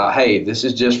insurance about, hey, this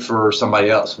is just for somebody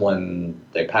else when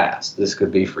they pass. This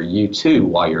could be for you too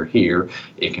while you're here.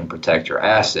 It can protect your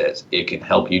assets. It can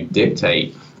help you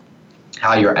dictate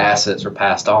how your assets are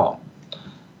passed on.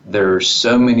 There's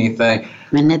so many things.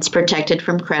 And it's protected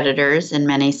from creditors in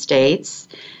many states,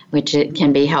 which it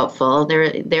can be helpful.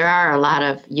 There are a lot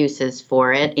of uses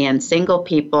for it, and single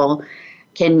people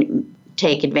can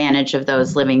take advantage of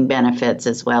those living benefits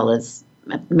as well as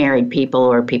married people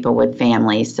or people with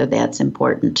families, so that's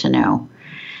important to know.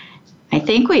 I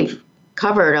think we've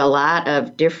covered a lot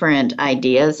of different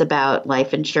ideas about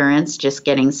life insurance, just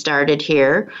getting started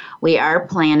here. We are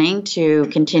planning to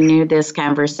continue this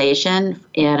conversation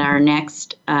at our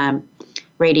next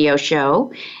radio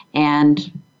show,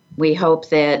 and we hope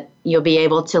that you'll be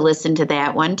able to listen to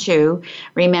that one too.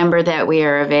 Remember that we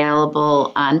are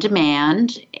available on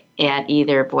demand at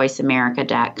either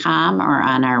voiceamerica.com or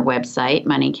on our website,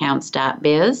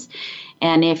 moneycounts.biz.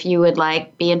 And if you would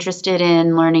be interested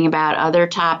in learning about other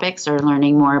topics or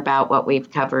learning more about what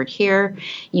we've covered here,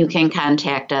 you can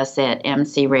contact us at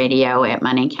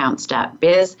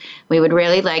mcradio@moneycounts.biz. We would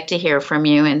really like to hear from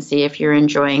you and see if you're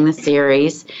enjoying the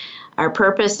series. Our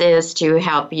purpose is to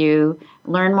help you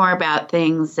learn more about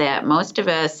things that most of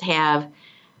us have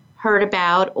heard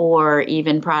about, or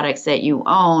even products that you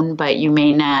own, but you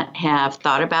may not have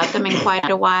thought about them in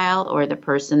quite a while, or the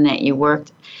person that you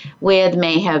worked with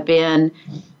may have been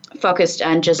focused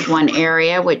on just one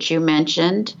area, which you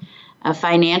mentioned. A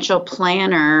financial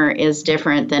planner is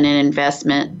different than an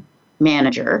investment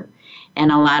manager,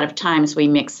 and a lot of times we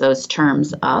mix those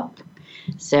terms up.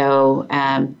 So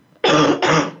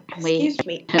Excuse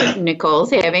me.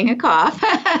 Nicole's having a cough.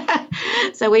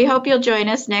 So we hope you'll join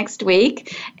us next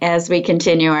week as we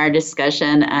continue our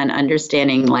discussion on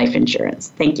understanding life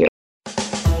insurance. Thank you.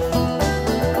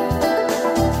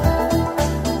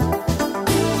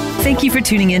 Thank you for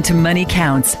tuning in to Money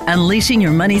Counts, Unleashing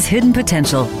Your Money's Hidden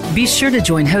Potential. Be sure to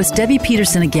join host Debbie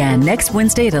Peterson again next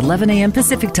Wednesday at 11 a.m.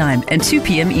 Pacific Time and 2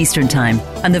 p.m. Eastern Time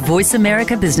on the Voice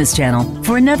America Business Channel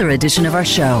for another edition of our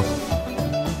show.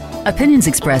 Opinions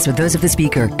expressed are those of the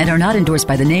speaker and are not endorsed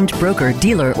by the named broker,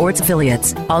 dealer, or its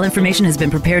affiliates. All information has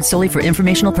been prepared solely for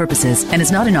informational purposes and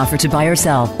is not an offer to buy or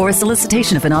sell, or a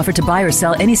solicitation of an offer to buy or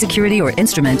sell any security or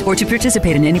instrument, or to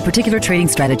participate in any particular trading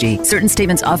strategy. Certain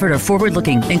statements offered are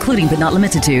forward-looking, including but not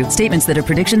limited to statements that are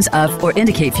predictions of or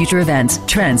indicate future events,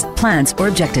 trends, plans, or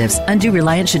objectives. Undue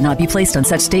reliance should not be placed on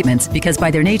such statements because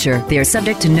by their nature, they are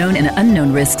subject to known and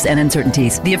unknown risks and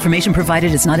uncertainties. The information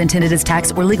provided is not intended as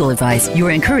tax or legal advice. You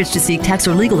are encouraged to seek tax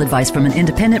or legal advice from an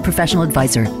independent professional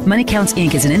advisor. Money Counts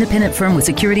Inc. is an independent firm with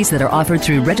securities that are offered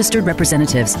through registered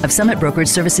representatives of Summit Brokerage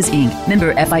Services Inc.,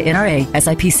 member FINRA,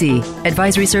 SIPC.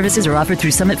 Advisory services are offered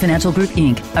through Summit Financial Group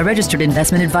Inc., a registered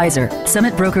investment advisor.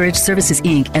 Summit Brokerage Services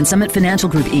Inc. and Summit Financial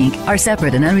Group Inc. are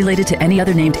separate and unrelated to any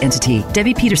other named entity.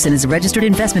 Debbie Peterson is a registered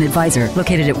investment advisor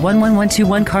located at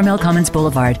 11121 Carmel Commons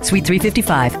Boulevard, Suite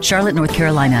 355, Charlotte, North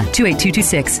Carolina,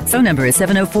 28226. Phone number is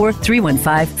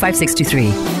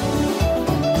 704-315-5623.